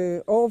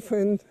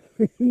orphan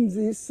in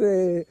this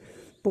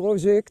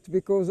project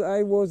because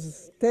I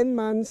was 10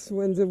 months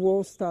when the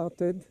war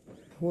started.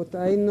 What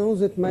I know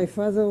that my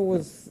father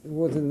was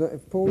a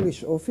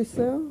Polish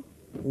officer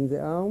in the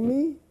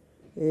army,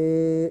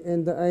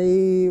 and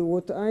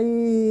what I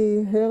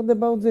heard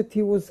about that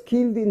he was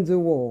killed in the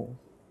war.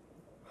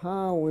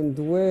 How and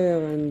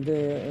where, and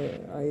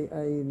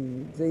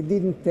they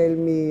didn't tell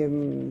me.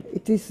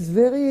 It is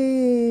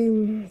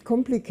very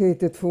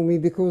complicated for me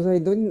because I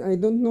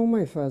don't know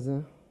my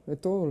father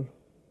at all.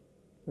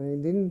 I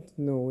didn't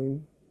know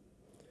him,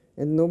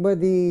 and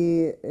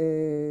nobody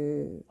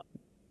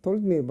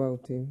told me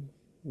about him.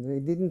 They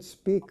didn't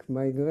speak.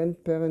 My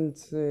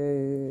grandparents,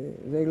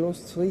 they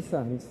lost 3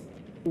 sons.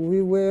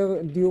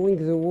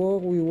 During the war,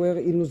 we were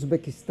in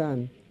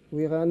Uzbekistan.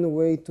 We ran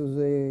away to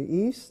the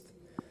east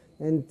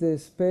and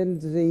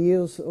spent the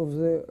years of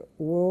the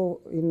war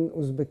in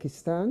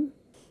Uzbekistan.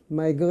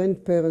 My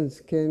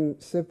grandparents came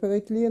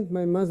separately and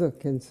my mother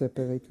came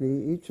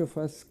separately. Each of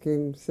us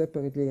came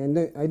separately, and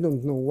I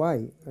don't know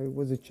why. I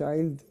was a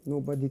child,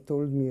 nobody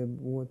told me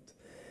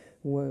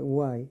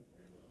why.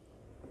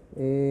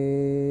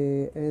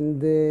 And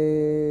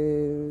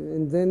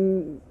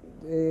then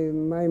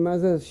my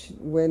mother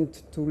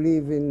went to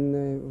live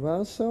in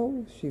Warsaw.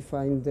 She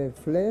found a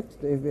flat,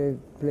 a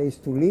place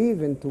to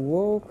live and to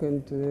work,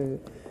 and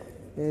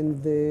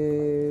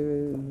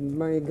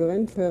my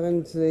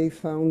grandparents, they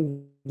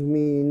found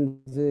me in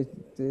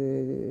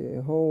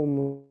the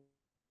home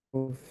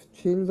of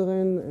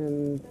children,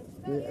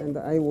 and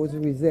I was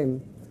with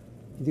them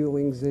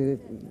during it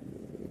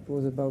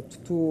was about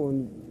 2 or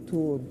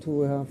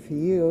 2.5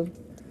 years.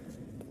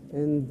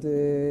 And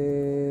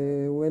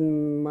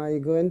when my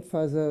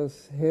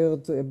grandfathers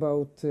heard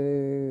about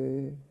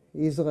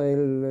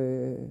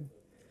Israel,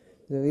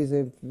 there is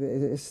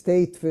a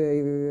state of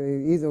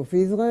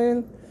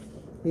Israel,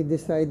 he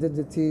decided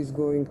that he is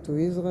going to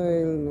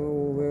Israel,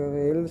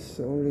 nowhere else,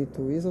 only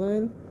to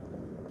Israel.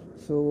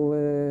 So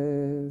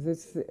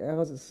this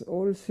are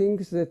all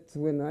things that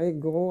when I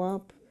grow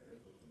up,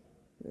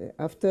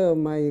 after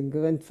my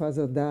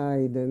grandfather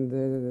died and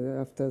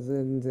after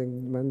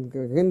my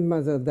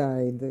grandmother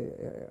died,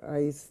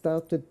 I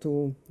started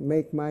to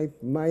make my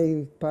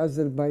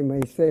puzzle by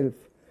myself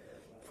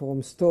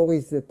from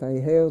stories that I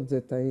heard,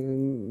 that I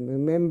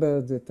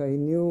remembered, that I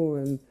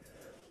knew,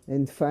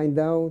 and find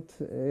out.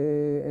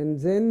 And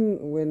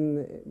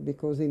then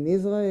because in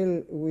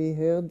Israel we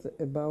heard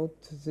about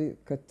the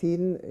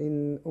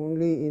Katyn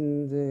only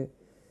in the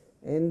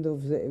end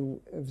of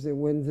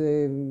when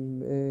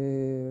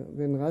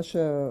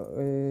Russia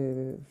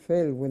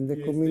fell, when the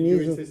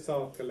communism. The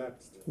USSR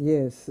collapsed.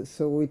 Yes,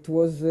 so it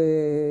was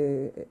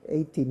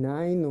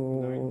 89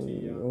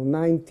 or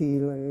 90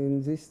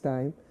 in this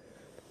time,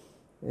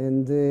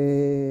 and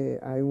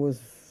I was,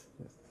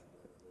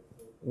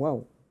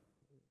 wow,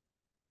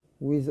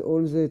 with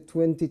all the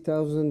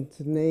 20,000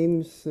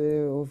 names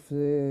of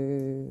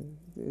the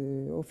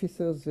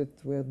officers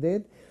that were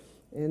dead,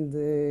 and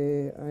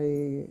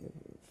I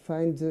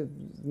find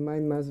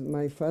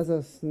my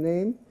father's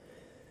name.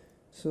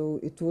 So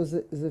it was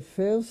the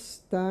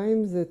first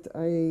time that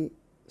I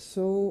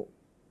saw,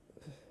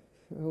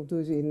 how do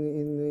you,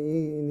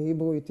 in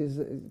Hebrew it is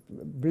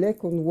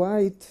black on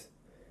white,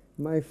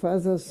 my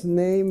father's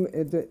name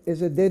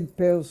as a dead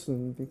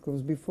person,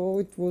 because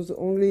before it was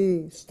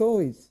only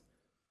stories.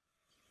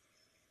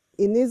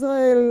 In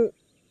Israel,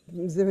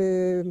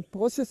 the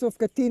process of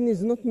Katyn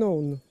is not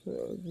known.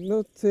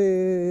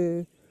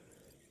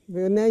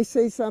 When I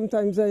say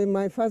sometimes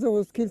my father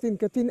was killed in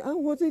Katyn,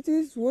 what it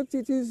is,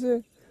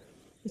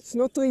 it's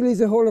not really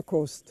the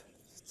Holocaust.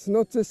 It's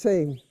not the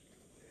same.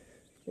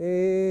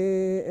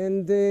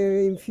 And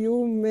if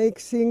you make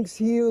things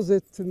here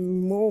that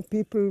more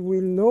people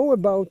will know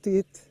about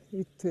it,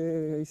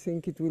 I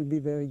think it will be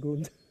very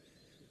good.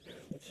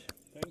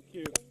 Thank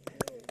you.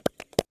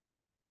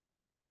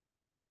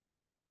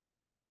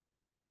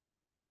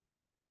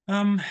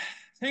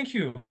 Thank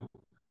you.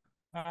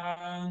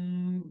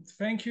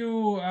 Thank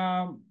you,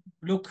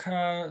 Luke.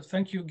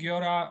 Thank you,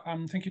 Giora.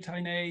 Thank you,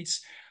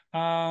 Talinates.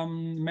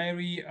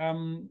 Mary.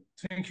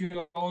 Thank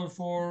you all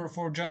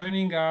for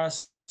joining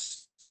us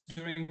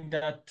during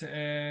that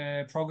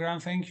program.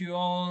 Thank you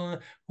all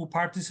who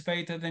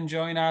participated and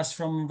joined us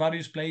from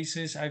various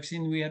places. I've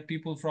seen we had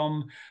people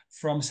from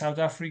South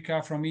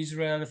Africa, from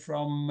Israel,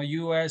 from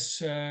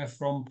US,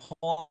 from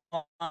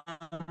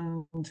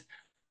Poland.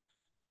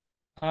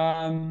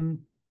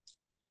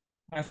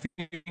 I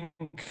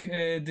think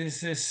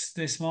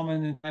this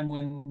moment in time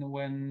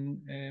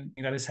when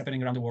that is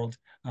happening around the world.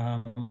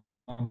 I'm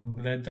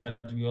glad that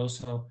we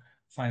also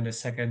find a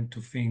second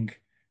to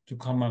think, to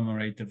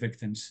commemorate the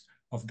victims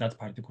of that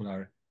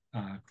particular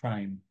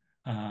crime.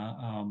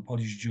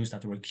 Polish Jews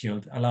that were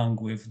killed, along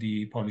with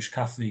the Polish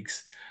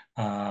Catholics,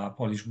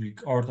 Polish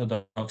Greek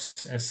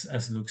Orthodox,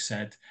 as Luke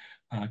said,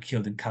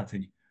 killed in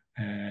Katyn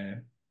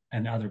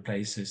and other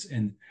places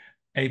in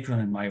April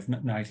and May of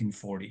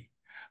 1940.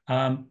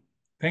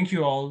 Thank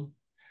you all.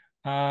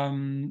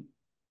 Have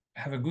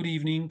a good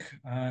evening.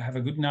 Have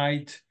a good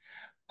night.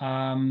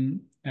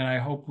 And I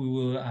hope we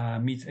will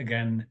meet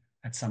again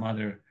at some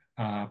other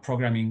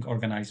programming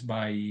organized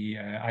by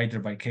either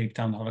by Cape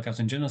Town Holocaust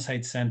and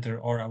Genocide Center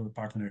or our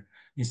partner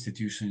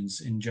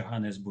institutions in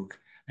Johannesburg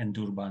and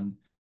Durban.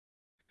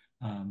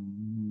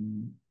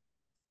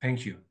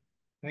 Thank you.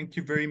 Thank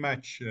you very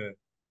much,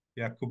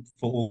 Jakub,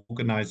 for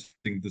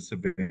organizing this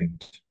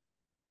event.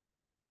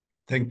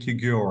 Thank you,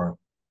 Giora.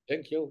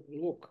 Thank you,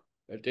 Luke.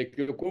 And thank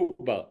you,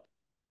 Kuba.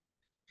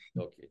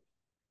 Okay.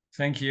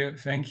 Thank you.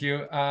 Thank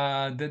you.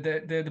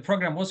 The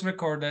program was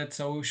recorded,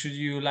 so should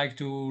you like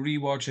to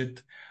rewatch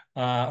it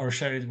or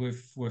share it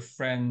with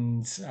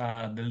friends,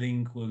 the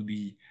link will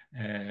be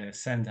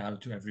sent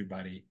out to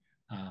everybody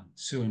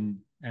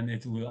soon, and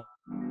it will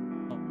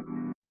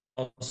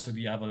also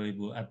be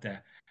available at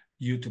the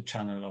YouTube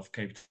channel of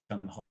Cape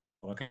Town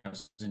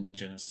Holocaust and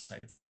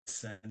Genocide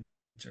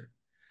Center.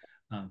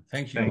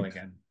 Thank you all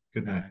again.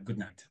 Good night. Good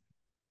night.